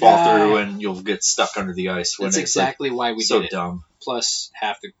under or gonna fall die. through and you'll get stuck under the ice. When That's it's exactly why we so did it. dumb. Plus,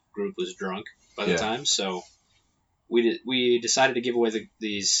 half the group was drunk by the Yeah. time, so we decided to give away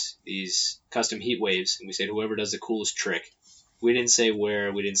these custom heat waves, and we said whoever does the coolest trick. We didn't say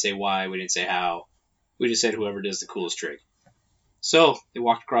where, we didn't say why, we didn't say how. We just said whoever does the coolest trick. So they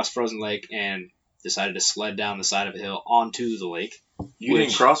walked across Frozen Lake and decided to sled down the side of a hill onto the lake. You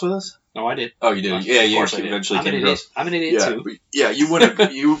didn't cross with us? No, I did. Oh, you did. Of Yeah, you course I did. eventually I'm came an across. idiot. I'm an idiot too. Yeah, you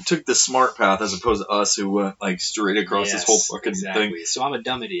went. You took the smart path as opposed to us who went like straight across this whole fucking exactly. thing. So I'm a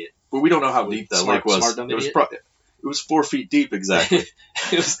dumb idiot. But we don't know how deep that Smart- lake was. smart dumb It was idiot? it was 4 feet deep exactly.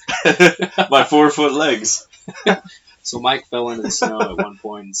 It was- My 4 foot legs. So Mike fell into the snow at one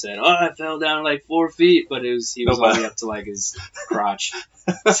point and said, "Oh, I fell down like 4 feet," but he was only up to like his crotch.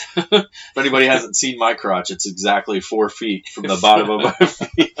 If anybody hasn't seen my crotch, it's exactly 4 feet from the bottom of my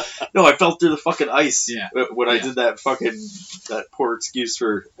feet. No, I fell through the fucking ice. Yeah. When I did that poor excuse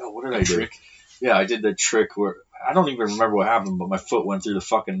for what did I do? Trick. Yeah, I did the trick where I don't even remember what happened, but my foot went through the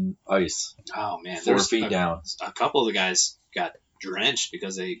fucking ice. Oh man, 4 feet down. A couple of the guys got drenched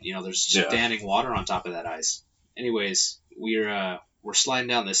because there's standing water on top of that ice. Anyways, we're sliding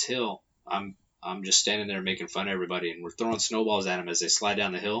down this hill. I'm just standing there making fun of everybody, and we're throwing snowballs at them as they slide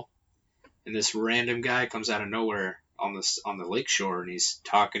down the hill. And this random guy comes out of nowhere on the lake shore, and he's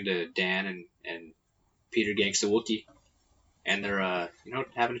talking to Dan and Peter Gangsta Wookie, and they're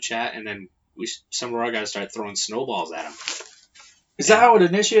having a chat. And then some of our guys started throwing snowballs at him. Is that how it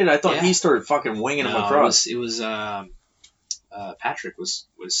initiated? I thought Yeah. he started fucking winging them across. It was Patrick was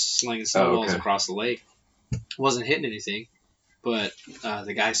slinging snowballs across the lake. Wasn't hitting anything, but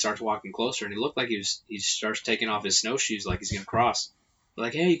the guy starts walking closer, and he looked like he starts taking off his snowshoes like he's gonna cross. We're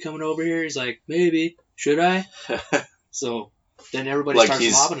like, "Hey, you coming over here?" He's like, "Maybe. Should I?" So then everybody like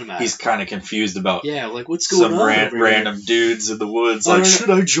starts lobbing him at he's him. kind of confused about Like, what's going some on over here? random dudes in the woods. I Like, don't know. should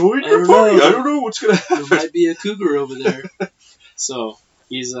I join I your don't party? know. I don't know what's gonna happen. There might be a cougar over there. So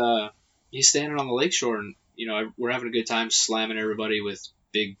he's standing on the lakeshore, and we're having a good time slamming everybody with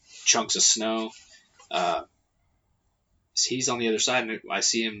big chunks of snow. He's on the other side, and I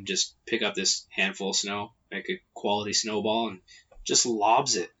see him just pick up this handful of snow, make a quality snowball, and just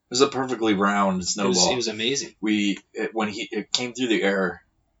lobs it. It was a perfectly round snowball. It was amazing. When it came through the air,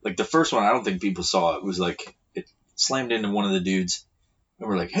 like the first one, I don't think people saw it. It was like it slammed into one of the dudes, and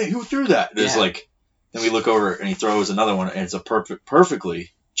we're like, "Hey, who threw that?" There's like, then we look over and he throws another one, and it's a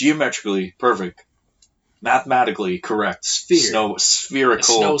perfectly geometrically perfect, mathematically correct spherical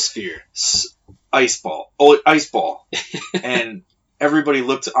snow sphere. ice ball, and everybody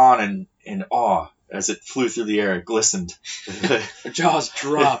looked on in awe as it flew through the air. It glistened. Their jaws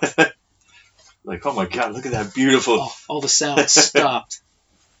dropped. Like, oh my god, look at that beautiful. All the sound stopped.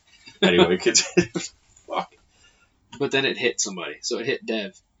 Anyway, continue. Fuck. But then it hit somebody. So it hit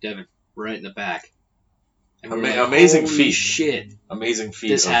Devin, right in the back. And we're Amazing holy feat. Shit. Amazing feat.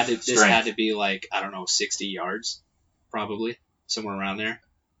 This had strength. to be like, I don't know, 60 yards, probably somewhere around there.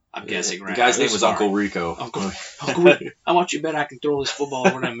 I'm guessing. The Right. guy's now. name was Uncle Rico. Uncle Rico. How much you bet I can throw this football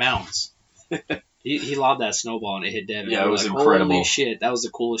over them mountains? He lobbed that snowball and it hit Devin. Yeah, it was like, incredible. Holy shit, that was the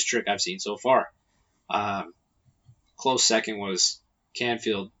coolest trick I've seen so far. Close second was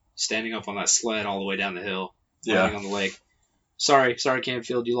Canfield standing up on that sled all the way down the hill, landing on the lake. Sorry,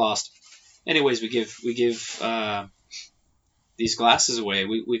 Canfield, you lost. Anyways, we give these glasses away.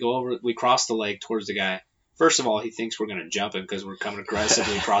 We go over, we cross the lake towards the guy. First of all, he thinks we're gonna jump him because we're coming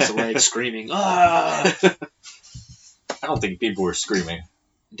aggressively across the lake, screaming, "Ah!" I don't think people were screaming.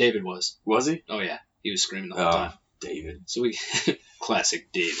 David was. Was he? Oh yeah, he was screaming the whole time. David. So we,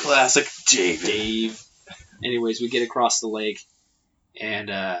 classic David. Classic David. Dave. Anyways, we get across the lake,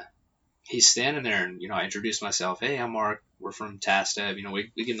 and he's standing there, and I introduce myself. Hey, I'm Mark. We're from Tasta.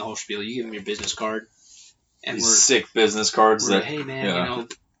 We give him the whole spiel. You give him your business card, and These sick business cards. We're like, hey man,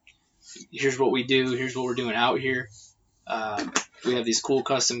 here's what we do. Here's what we're doing out here. We have these cool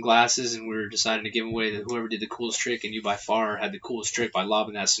custom glasses, and we're deciding to give away to whoever did the coolest trick, and you by far had the coolest trick by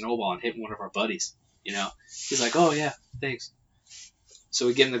lobbing that snowball and hitting one of our buddies. He's like, oh yeah, thanks. So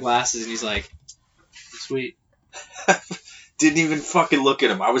we give him the glasses, and he's like, sweet. Didn't even fucking look at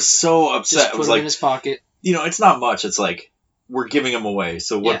him. I was so upset. Just It was put like him in his pocket. it's not much. It's like we're giving them away.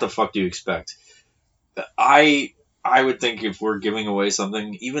 So what the fuck do you expect? I would think if we're giving away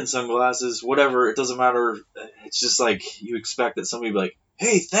something, even sunglasses, whatever, it doesn't matter. It's just like you expect that somebody would be like,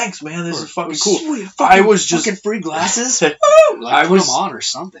 "Hey, thanks, man. This is fucking cool." Sweet, I was just fucking free glasses. I Put was them on or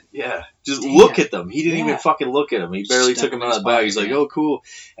something. Yeah, just Damn. look at them. He didn't even Yeah. fucking look at them. He barely Step took them in out his of the bag. pocket, He's like, man. "Oh, cool."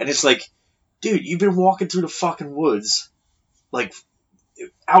 And it's like, dude, you've been walking through the fucking woods, like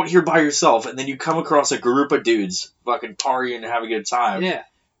out here by yourself, and then you come across a group of dudes fucking partying and having a good time. Yeah.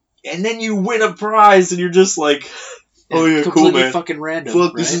 And then you win a prize, and you're just like, oh yeah, cool, completely man. fucking random.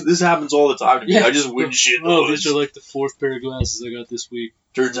 Look, right? this happens all the time to me. Yeah. I just win shit. in the woods. These are like the 4th pair of glasses I got this week.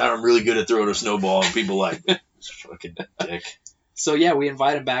 Turns out I'm really good at throwing a snowball, and people like, fucking dick. So yeah, we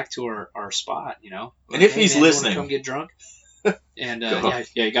invite him back to our spot, you know. And if he's man, you wanna listening, come get drunk. And Go.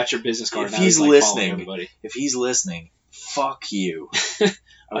 yeah, you got your business card. If now. he's like following listening, everybody. if he's listening, fuck you. I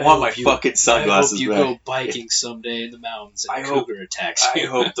I want my hope you- fucking I sunglasses hope you back. go biking someday in the mountains and I a hope- cougar attacks I you.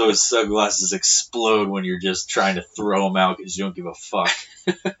 hope those sunglasses explode when you're just trying to throw them out because you don't give a fuck.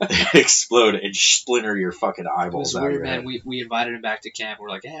 They explode and splinter your fucking It eyeballs was out of weird, your man. head. We invited him back to camp. We're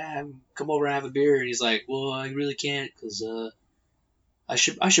like, yeah, come over and have a beer. And he's like, well, I really can't because I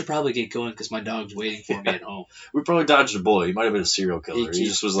should probably get going because my dog's waiting for me at home. We probably dodged a bullet. He might have been a serial killer. He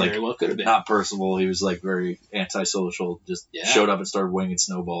just was like very well could have been. not personable. He was like very antisocial. Just Yeah. showed up and started winging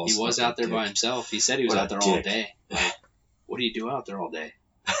snowballs. He was Like a out there by dick. himself. He said he was What a out there all dick. day. Like, what do you do out there all day?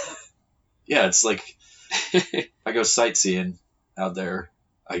 Yeah, it's like I go sightseeing out there.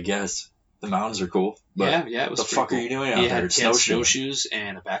 I guess the mountains are cool. But yeah, it was what the pretty fuck cool. are you doing out He there? had snowshoes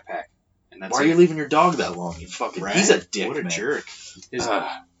and a backpack. And that's Why are it. you leaving your dog that long? You fucking. Right? He's a dick, What a man. jerk. His-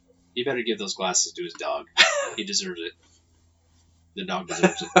 Ah. You better give those glasses to his dog. He deserves it. The dog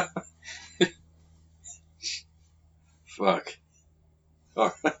deserves it. Fuck.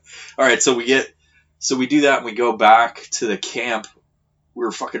 All right, so we do that and we go back to the camp. We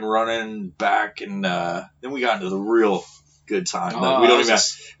were fucking running back and then we got into the real good time. Oh, We don't it was even.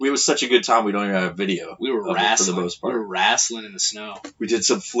 just- It was such a good time. We don't even have video. we were of it wrestling. for the most part. We were wrestling in the snow. We did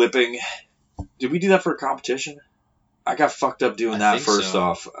some flipping. Did we do that for a competition? I got fucked up doing I that think first so.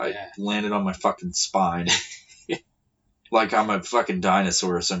 off. I Yeah. landed on my fucking spine. Like I'm a fucking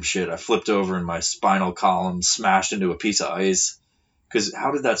dinosaur or some shit. I flipped over and my spinal column smashed into a piece of ice. Because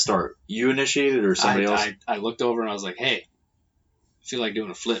how did that start? You initiated or somebody else? I looked over and I was like, hey, I feel like doing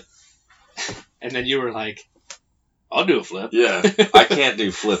a flip. And then you were like, I'll do a flip. Yeah. I can't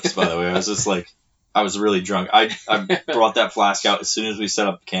do flips, by the way. I was just like, I was really drunk. I brought that flask out as soon as we set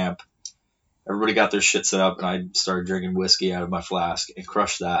up camp. Everybody got their shit set up, and I started drinking whiskey out of my flask and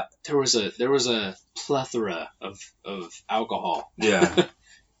crushed that. There was a plethora of alcohol. Yeah.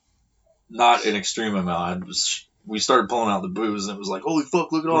 Not an extreme amount. We started pulling out the booze, and it was like, holy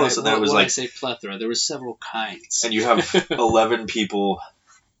fuck, look at all this. And then it was when I like, say plethora, there were several kinds. and you have 11 people.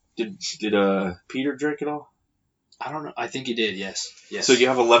 Did Peter drink it all? I don't know. I think he did. Yes. Yes. So you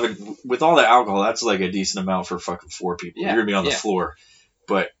have 11 with all the alcohol. That's like a decent amount for fucking 4 people. Yeah, You're gonna be on the yeah. floor,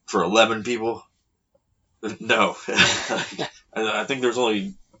 but for 11 people, no. I think there's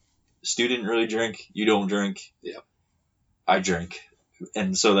only Stu didn't really drink. You don't drink. Yeah. I drink,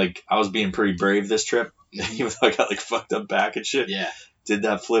 and so like I was being pretty brave this trip, even though I got like fucked up back and shit. Yeah. Did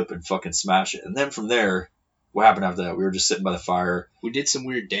that flip and fucking smash it, and then from there, what happened after that? We were just sitting by the fire. We did some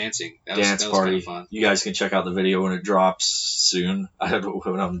weird dancing. That Dance was party. kind of fun. You guys can check out the video when it drops soon. I don't know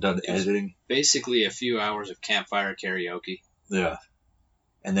when I'm done editing. Basically, a few hours of campfire karaoke. Yeah.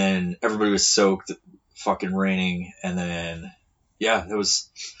 And then everybody was soaked, fucking raining, and then yeah, it was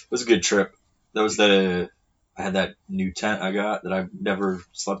a good trip. That was I had that new tent I got that I've never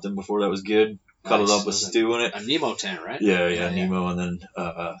slept in before. That was good. Cuddled Nice. up with Was it Stu in it. A Nemo tent, right? Yeah, Nemo, and then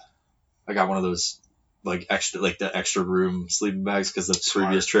I got one of those like the extra room sleeping bags because the Smart.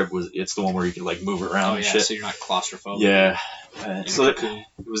 previous trip it's the one where you can like move around Oh and yeah, shit. so you're not claustrophobic. Yeah. In a So it cocoon.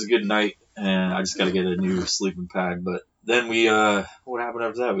 was a good night, and I just got to get a new sleeping bag. But then we what happened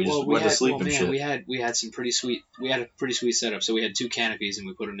after that? We just went to sleep and shit. We had some pretty sweet. We had a pretty sweet setup. So we had 2 canopies and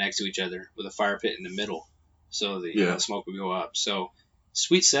we put them next to each other with a fire pit in the middle, so the smoke would go up. So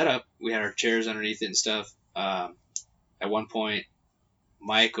sweet setup. We had our chairs underneath it and stuff. At one point,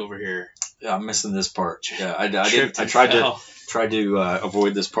 Mike over here Yeah, I'm missing this part. Yeah, I didn't. tripped I and tried fell. to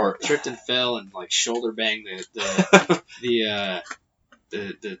avoid this part. Tripped and fell and like shoulder banged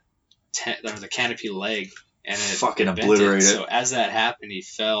the tent or the canopy leg and it Fucking bent obliterated it. So as that happened, he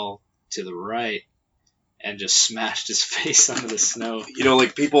fell to the right and just smashed his face onto the snow. You know,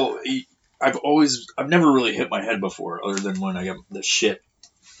 like people. I've never really hit my head before, other than when I got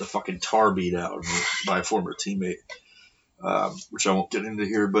the fucking tar beat out of me by a former teammate, which I won't get into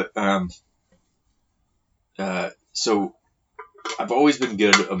here. But so I've always been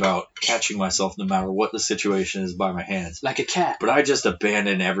good about catching myself no matter what the situation is by my hands. Like a cat. But I just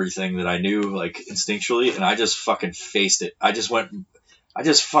abandoned everything that I knew, like, instinctually, and I just fucking faced it. I just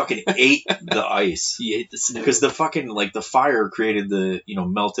fucking ate the ice. He ate the snow. Because the fucking, like, the fire created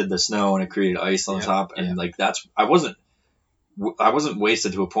melted the snow and it created ice on top. And, like, I wasn't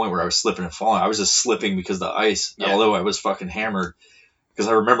wasted to a point where I was slipping and falling. I was just slipping because of the ice, although I was fucking hammered.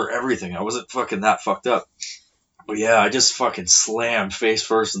 because I remember everything. I wasn't fucking that fucked up. But yeah, I just fucking slammed face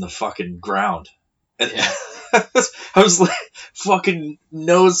first in the fucking ground. And Yeah. I was like, fucking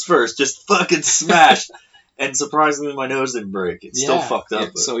nose first, just fucking smashed. And surprisingly, my nose didn't break. It's still fucked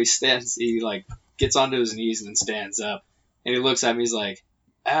up. Yeah. So he like gets onto his knees and then stands up. And he looks at me, he's like,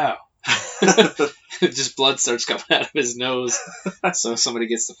 ow. Just blood starts coming out of his nose. So somebody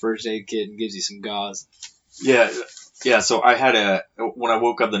gets the first aid kit and gives you some gauze. Yeah. So I had when I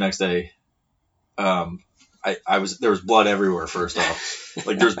woke up the next day, there was blood everywhere. First off,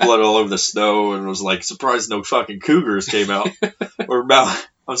 like there's blood all over the snow, and it was like surprised no fucking cougars came out,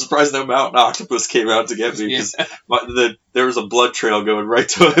 I'm surprised no mountain octopus came out to get me because there was a blood trail going right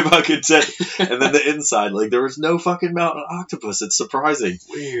to my fucking tent, and then the inside, like there was no fucking mountain octopus. It's surprising.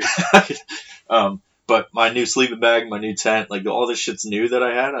 Weird. But my new sleeping bag, my new tent, like all this shit's new that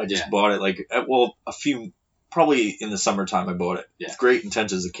I had. I just bought it probably in the summertime. I bought it. Yeah. Great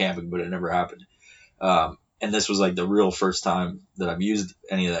intentions of camping, but it never happened. And this was like the real first time that I've used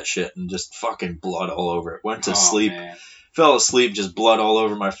any of that shit, and just fucking blood all over it. Went to sleep, man. Fell fell asleep, just blood all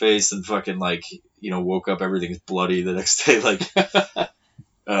over my face, and fucking like, woke up, everything's bloody the next day. Like,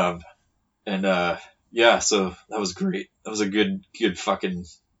 so that was great. That was a good fucking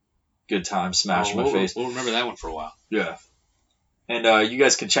good time smashing my face. We'll remember that one for a while. Yeah. And you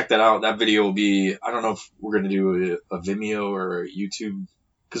guys can check that out. That video will be, I don't know if we're going to do a Vimeo or a YouTube,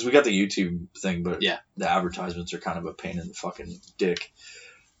 because we got the YouTube thing, but the advertisements are kind of a pain in the fucking dick.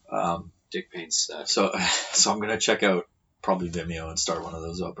 Dick pain sucks. So I'm going to check out probably Vimeo and start one of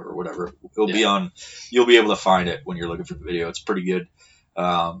those up or whatever. It'll be on, you'll be able to find it when you're looking for the video. It's pretty good.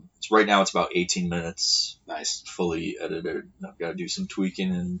 Right now it's about 18 minutes. Nice. Fully edited. I've got to do some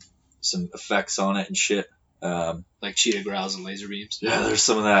tweaking and some effects on it and shit. Like cheetah growls and laser beams. Yeah, there's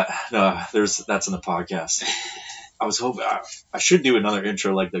some of that. No, that's in the podcast. I was hoping I should do another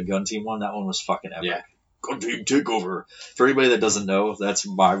intro like the Gun Team one. That one was fucking epic. Yeah. Gun Team Takeover. For anybody that doesn't know, that's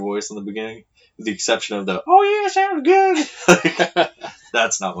my voice in the beginning, with the exception of the "oh yeah, sounds good."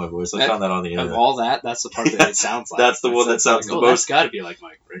 That's not my voice. I found that on the internet. Of all that's the part that it sounds like. That's the one that sounds the most. That's got to be like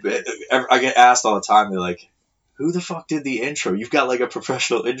Mike. Right? I get asked all the time. They're like, "Who the fuck did the intro? You've got like a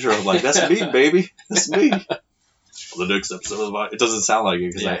professional intro." I'm like, "That's me, baby. That's me." Well, the next episode of it doesn't sound like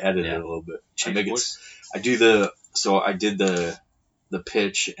it because I edited it a little bit. I did the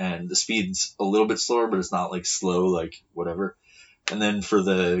pitch and the speed's a little bit slower, but it's not like slow, like whatever. And then for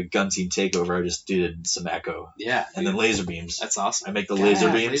the Gun Team Takeover, I just did some echo. Yeah. And then laser beams. That's awesome. I make the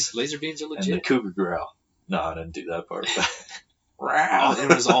laser beams. Laser beams are legit. And the cougar growl. No, I didn't do that part.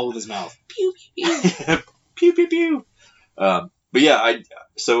 It was all with his mouth. Pew, pew, pew. Pew, pew, pew. But yeah, I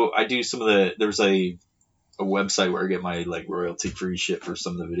do some of the, there's a website where I get my like royalty free shit for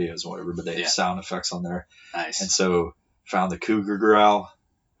some of the videos and whatever, but they have sound effects on there. Nice. And so found the cougar growl.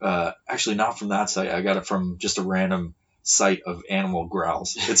 Actually not from that site. I got it from just a random site of animal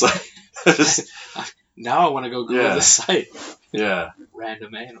growls. It's like now I want to go Google the site. Yeah.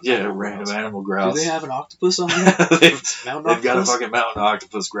 Random animal. Yeah, random animal growls. Do they have an octopus on there? They've got a fucking mountain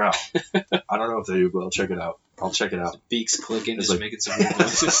octopus growl. I don't know if they do, but I'll check it out. Beaks clicking, just like, making some weird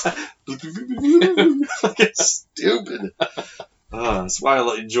noises. Fucking stupid. That's why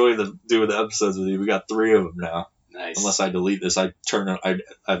I enjoy doing the episodes with you. We got 3 of them now. Nice. Unless I delete this, I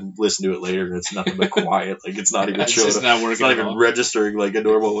listen to it later and it's nothing but quiet. Like it's not even showing. It's not working. It's not even registering like a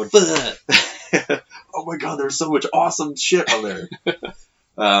normal one. Oh my god, there's so much awesome shit on there.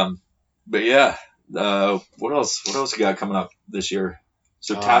 But yeah, what else? What else you got coming up this year?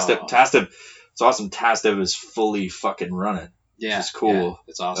 So Tastev, it's awesome. Tastev is fully fucking running. Yeah, it's cool. Yeah,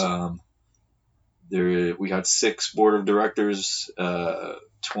 it's awesome. We got 6 board of directors,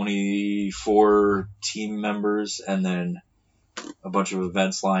 24 team members, and then a bunch of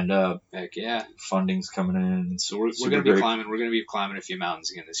events lined up. Heck yeah. Funding's coming in. So we're going to be climbing. We're going to be climbing a few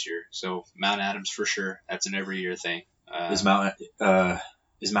mountains again this year. So Mount Adams for sure. That's an every year thing. Is Mount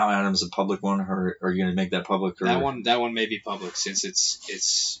Adams a public one, or are you going to make that public? Or? That one may be public since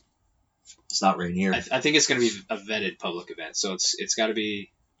it's not Rainier. I think it's going to be a vetted public event. So it's got to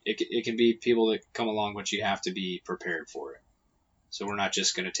be. It can be people that come along, but you have to be prepared for it. So we're not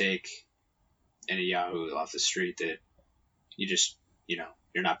just going to take any Yahoo off the street that you just, you're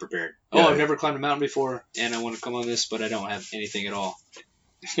not prepared. Yeah. I've never climbed a mountain before, and I want to come on this, but I don't have anything at all.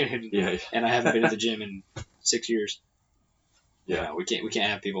 Yeah. And I haven't been to the gym in 6 years. Yeah. We can't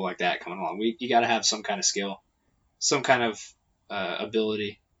have people like that coming along. You got to have some kind of skill, some kind of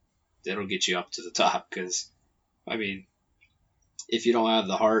ability that'll get you up to the top. Because, I mean, if you don't have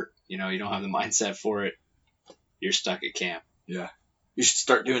the heart, you don't have the mindset for it, you're stuck at camp. Yeah. You should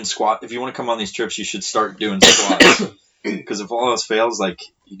start doing squat. If you want to come on these trips, you should start doing squats. because if all else fails, like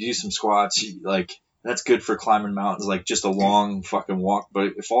you do some squats, like that's good for climbing mountains, like just a long fucking walk.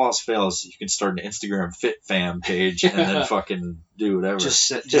 But if all else fails, you can start an Instagram Fit Fam page and then fucking do whatever.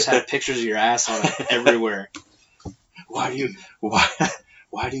 Just have pictures of your ass on it everywhere. Why do you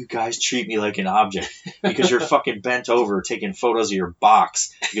guys treat me like an object? Because you're fucking bent over taking photos of your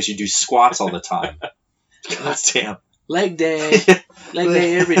box because you do squats all the time. God damn. Leg day. Leg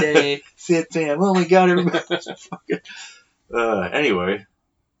day every day. Fit Fam. Oh my god, everybody. Anyway.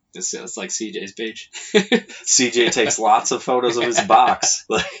 It's like CJ's page. CJ takes lots of photos of his box.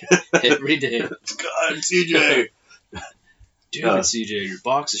 Every day. God, CJ. Damn it, CJ, your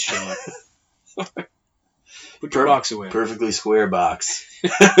box is showing. Put your box away. Perfectly square box.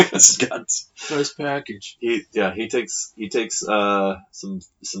 Nice package. He takes some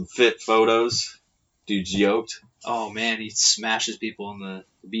fit photos. Dude's yoked. Oh man, he smashes people in the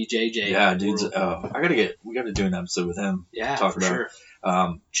BJJ. Yeah, dude's. We gotta do an episode with him. Yeah, talk for about sure.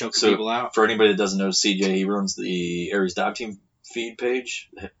 Choking people out. For anybody that doesn't know, CJ, he runs the Aries Dive Team feed page.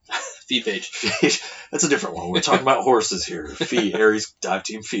 Feed page. That's a different one. We're talking about horses here. Feed Aries Dive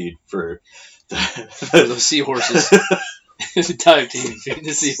Team feed for those seahorses. Dive Team feed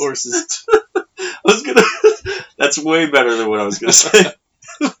the seahorses. That's way better than what I was gonna say.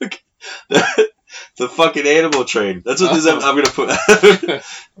 The fucking animal train. That's what this I'm gonna put. I'm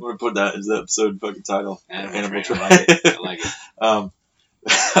gonna put that as the episode fucking title. Animal train. I like it. I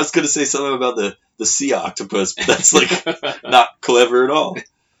was gonna say something about the sea octopus, but that's like not clever at all.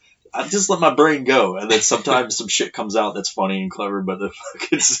 I just let my brain go, and then sometimes some shit comes out that's funny and clever, but the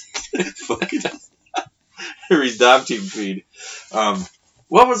fucking Aries Dive Team feed.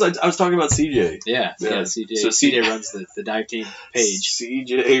 What was I was talking about CJ. Yeah, CJ. So CJ runs the dive team page.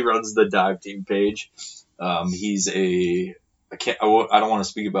 CJ runs the dive team page. He's I don't want to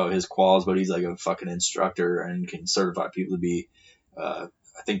speak about his quals, but he's like a fucking instructor and can certify people to be, I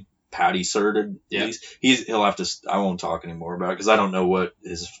think PADI certed. Yeah. He'll have to, I won't talk anymore about it because I don't know what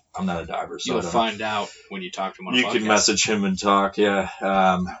his, I'm not a diver. So you'll find out when you talk to him on a podcast. You can message him and talk. Yeah.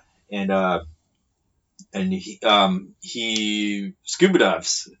 And he scuba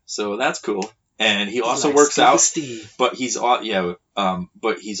dives, so that's cool. And he also works out, but he's also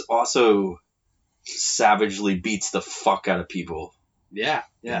savagely beats the fuck out of people. Yeah.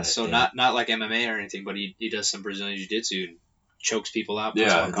 So not like MMA or anything, but he does some Brazilian jiu-jitsu and chokes people out.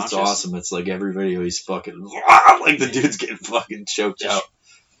 Yeah, it's awesome. It's like every video he's fucking like the dude's getting fucking choked out.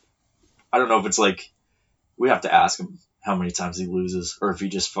 I don't know if it's like we have to ask him how many times he loses or if he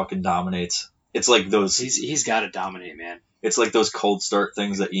just fucking dominates. It's like those. He's got to dominate, man. It's like those cold start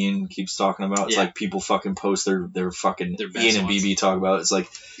things that Ian keeps talking about. It's like people fucking post their fucking Ian and BB talk about it. It's like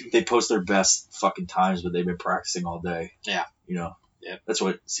they post their best fucking times, but they've been practicing all day. Yeah. You know. Yeah. That's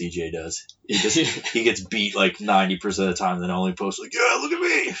what CJ does. He gets beat like 90% of the time, then only posts like, yeah, look at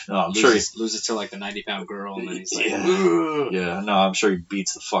me. No, I'm sure he loses to like the 90-pound girl, and then he's like, yeah. No, I'm sure he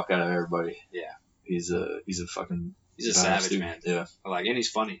beats the fuck out of everybody. Yeah. He's a fucking. He's a savage, man. Yeah. And he's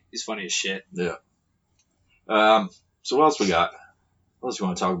funny. He's funny as shit. Yeah. So what else we got? What else you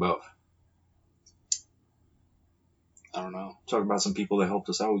want to talk about? I don't know. Talk about some people that helped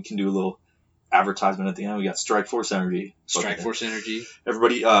us out. We can do a little advertisement at the end. We got Strike Force Energy. Strike Energy.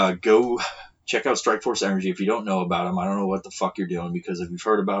 Everybody, go check out Strike Force Energy. If you don't know about them, I don't know what the fuck you're doing, because if you've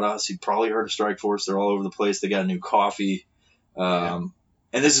heard about us, you've probably heard of Strike Force. They're all over the place. They got a new coffee. And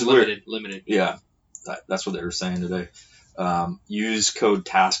this is limited. Yeah. That's what they were saying today. Use code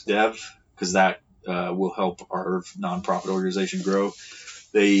TaskDev because that will help our nonprofit organization grow.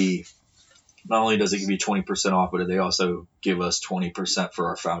 They not only does it give you 20% off, but they also give us 20% for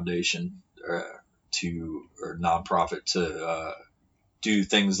our foundation to our nonprofit to do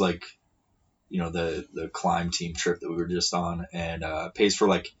things like, you know, the climb team trip that we were just on, and pays for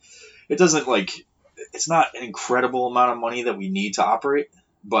like, it doesn't like, it's not an incredible amount of money that we need to operate.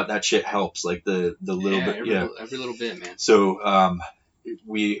 But that shit helps, like the little bit, every little bit, man. So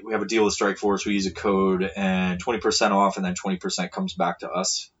we have a deal with Strike Force. We use a code and 20% off, and then 20% comes back to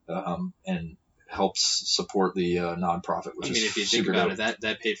us and helps support the nonprofit. Which if you think about it,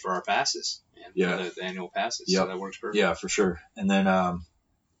 that paid for our passes, man. Yeah, the annual passes. Yep. So that works perfect. Yeah, for sure. And then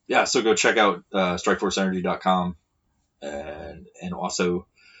so go check out strikeforceenergy.com, and also.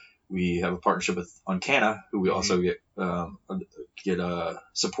 We have a partnership with Uncanna, who we also get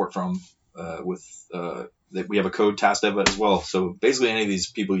support from. We have a code TaskDev as well. So basically, any of these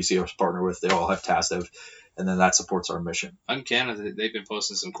people you see us partner with, they all have TaskDev, and then that supports our mission. Uncanna, they've been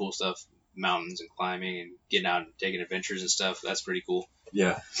posting some cool stuff, mountains and climbing and getting out and taking adventures and stuff. That's pretty cool.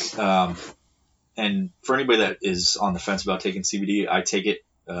 Yeah. And for anybody that is on the fence about taking CBD, I take it.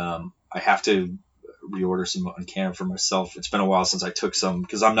 I have to reorder some Uncanna for myself. It's been a while since I took some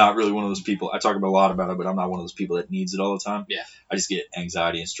because I'm not really one of those people. I talk about a lot about it, but I'm not one of those people that needs it all the time. Yeah. I just get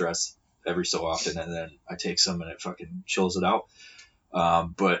anxiety and stress every so often, and then I take some and it fucking chills it out.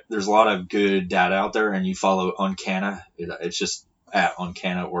 But there's a lot of good data out there, and you follow Uncanna. It's just at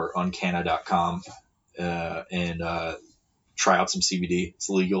Uncanna or uncanna.com, and try out some CBD. It's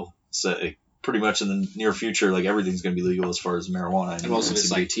legal. So pretty much in the near future, like everything's going to be legal as far as marijuana. And most of it's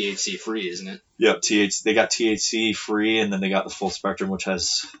like THC free, isn't it? Yep, they got THC free, and then they got the full spectrum, which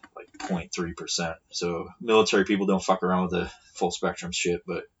has like 0.3%. So military people don't fuck around with the full spectrum shit,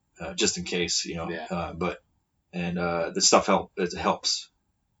 but just in case, you know. Yeah. The stuff helps.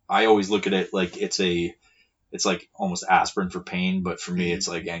 I always look at it like it's like almost aspirin for pain, but for me it's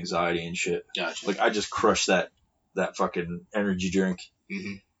like anxiety and shit. Gotcha. Like I just crushed that fucking energy drink,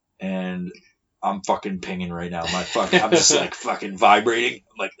 and I'm fucking pinging right now. I'm just like fucking vibrating.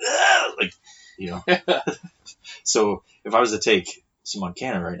 I'm like, ah! Like, you know. So if I was to take some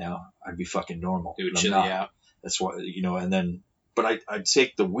Uncanna right now, I'd be fucking normal. It would chill you out. That's why, you know. And then, but I'd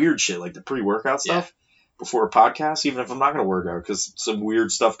take the weird shit, like the pre-workout stuff, before a podcast, even if I'm not gonna work out, because some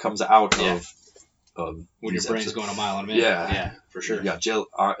weird stuff comes out of when your brain's going a mile a minute. Yeah, for sure. You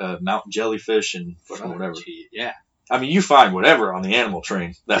got mountain jellyfish and fucking whatever. Yeah. I mean, you find whatever on the animal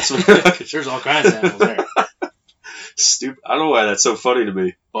train. That's what there's all kinds of animals there. Stupid. I don't know why that's so funny to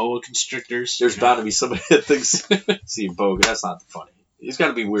me. Boa constrictors. There's bound to be somebody that thinks, see, boa. That's not funny. There's got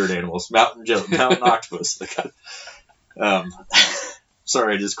to be weird animals. Mountain octopus.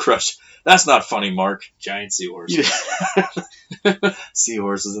 Sorry, I just crushed. That's not funny, Mark. Giant seahorses.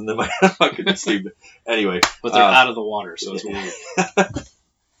 Seahorses, and then my fucking stupid. Anyway, but they're out of the water, so it's weird.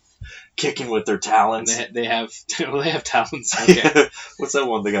 Kicking with their talons. And they have talons. Okay. What's that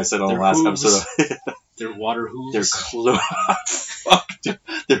one thing I said on the last episode? They're water hooves. They're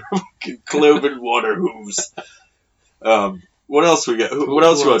they're fucking cloven water hooves. What else we got? What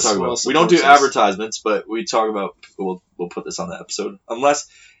else do you want to talk about? We don't do advertisements, but we talk about. We'll put this on the episode, unless.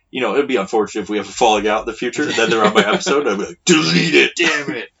 You know, it'd be unfortunate if we have a falling out in the future, and then they're on my episode, I'd be like, delete it! Damn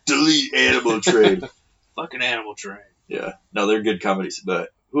it! Delete Animal Train. Fucking Animal Train. Yeah. No, they're good comedies, but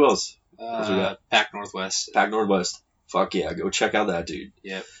who else? Who else we got? Pac Northwest. Pac Northwest. Fuck yeah, go check out that dude.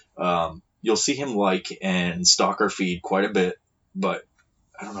 Yep. You'll see him like and stalk our feed quite a bit, but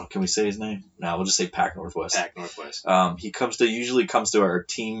I don't know, can we say his name? No, we'll just say Pac Northwest. Pac Northwest. He usually comes to our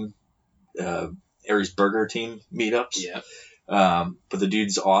team, Aries Burger team meetups. Yeah. But the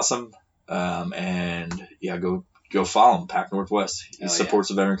dude's awesome. And yeah, go follow him, Pac Northwest. He supports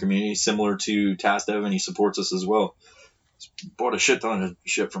the veteran community, similar to TASDEV, and he supports us as well. He's bought a shit ton of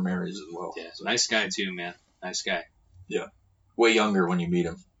shit from Aries as well. Yeah, so. Nice guy too, man. Nice guy. Yeah. Way younger when you meet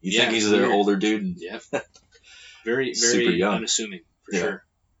him. You think he's an older dude. And yeah. Very, super very young. unassuming, for sure.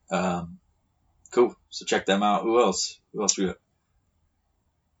 Cool. So check them out. Who else? Who else we got?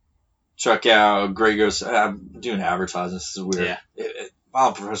 Check out Grey Ghost. I'm doing advertising. This is weird. Yeah.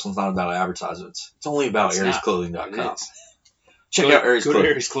 Violent Professional is not about advertisements. It's only about AriesClothing.com. Check out Aries Clothing. Go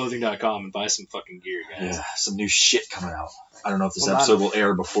to AriesClothing.com and buy some fucking gear, guys. Yeah, some new shit coming out. I don't know if this episode will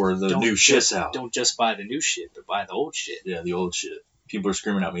air before the new shit's out. Don't just buy the new shit, but buy the old shit. Yeah, the old shit. People are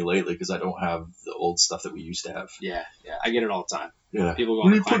screaming at me lately because I don't have the old stuff that we used to have. Yeah, I get it all the time. Yeah. People go,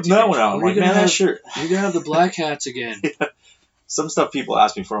 when are you putting that one out? I'm like, man, that shirt. You're going to have the black hats again. Yeah. Some stuff people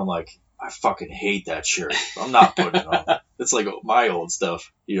ask me for, I'm like, I fucking hate that shirt. I'm not putting it on. It's like my old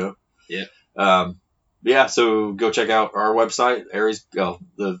stuff, you know? Yeah. Yeah, so go check out our website,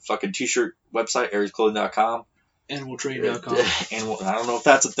 the fucking t-shirt website, AriesClothing.com. AnimalTrain.com. I don't know if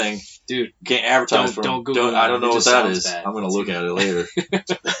that's a thing. Dude. You can't advertise for don't them. Google I don't know what that is. Bad. I'm going to look at it later.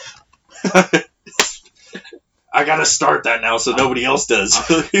 I got to start that now so nobody else does.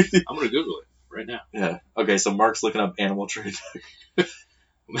 I'm going to Google it right now. Yeah. Okay, so Mark's looking up Animal Train.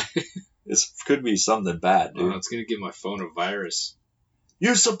 This could be something bad, dude. It's going to give my phone a virus.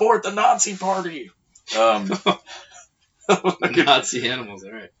 You support the Nazi Party. Nazi animals,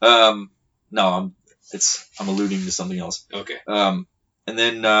 all right. No, I'm alluding to something else. Okay. And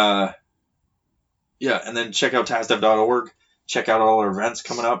then check out TASDEV.org. Check out all our events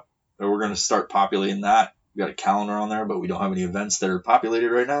coming up. We're going to start populating that. We got a calendar on there, but we don't have any events that are populated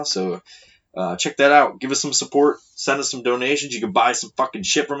right now. So check that out. Give us some support. Send us some donations. You can buy some fucking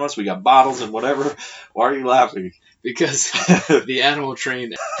shit from us. We got bottles and whatever. Why are you laughing? Because the Animal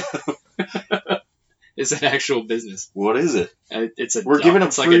Train is an actual business. What is it? We're giving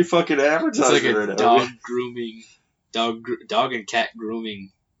them free fucking advertising right now. Dog grooming, dog and cat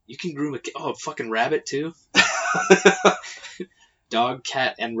grooming. You can groom a fucking rabbit too. dog,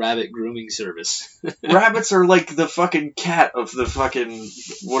 cat, and rabbit grooming service. Rabbits are like the fucking cat of the fucking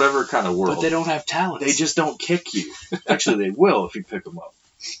whatever kind of world. But they don't have talents. They just don't kick you. Actually, they will if you pick them up.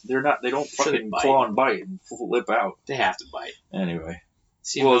 They're not. They don't fucking claw and bite and flip out. They have to bite. Anyway.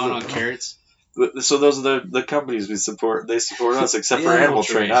 See them on carrots? So those are the companies we support. They support us, except for Animal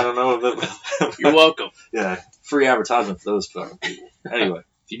Train. I don't know. You're welcome. Yeah, free advertisement for those fucking people. Anyway.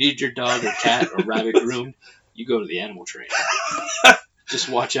 If you need your dog or cat or rabbit groomed, you go to the Animal Train. Just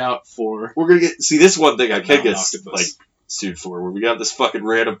watch out for... We're going to get... See, this one thing I can't get octopus. sued for, where we got this fucking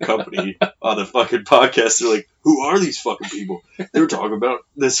random company on the fucking podcast. They're like, who are these fucking people? They were talking about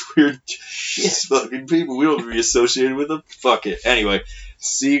this weird shit fucking people. We don't want to be associated with them. Fuck it. Anyway...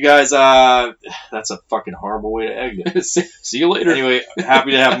 See you guys. That's a fucking horrible way to end it. See you later. Anyway,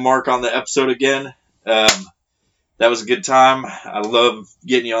 happy to have Mark on the episode again. That was a good time. I love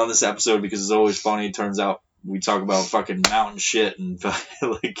getting you on this episode because it's always funny. It turns out we talk about fucking mountain shit and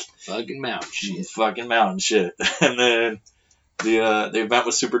fucking mountain shit. Fucking mountain shit. And then the event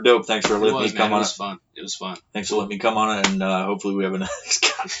was super dope. Thanks for letting me come on. It was fun. It was fun. Thanks for letting me come on it, and hopefully we have a nice.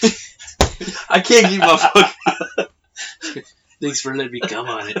 I can't keep my fucking. Thanks for letting me come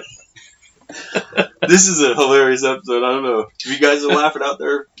on it. This is a hilarious episode. I don't know. If you guys are laughing out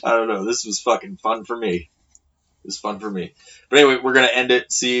there, I don't know. This was fucking fun for me. It was fun for me. But anyway, we're going to end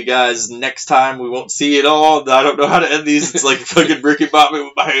it. See you guys next time. We won't see it all. I don't know how to end these. It's like fucking Ricky Bobby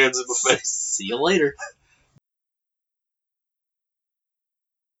with my hands in my face. See you later.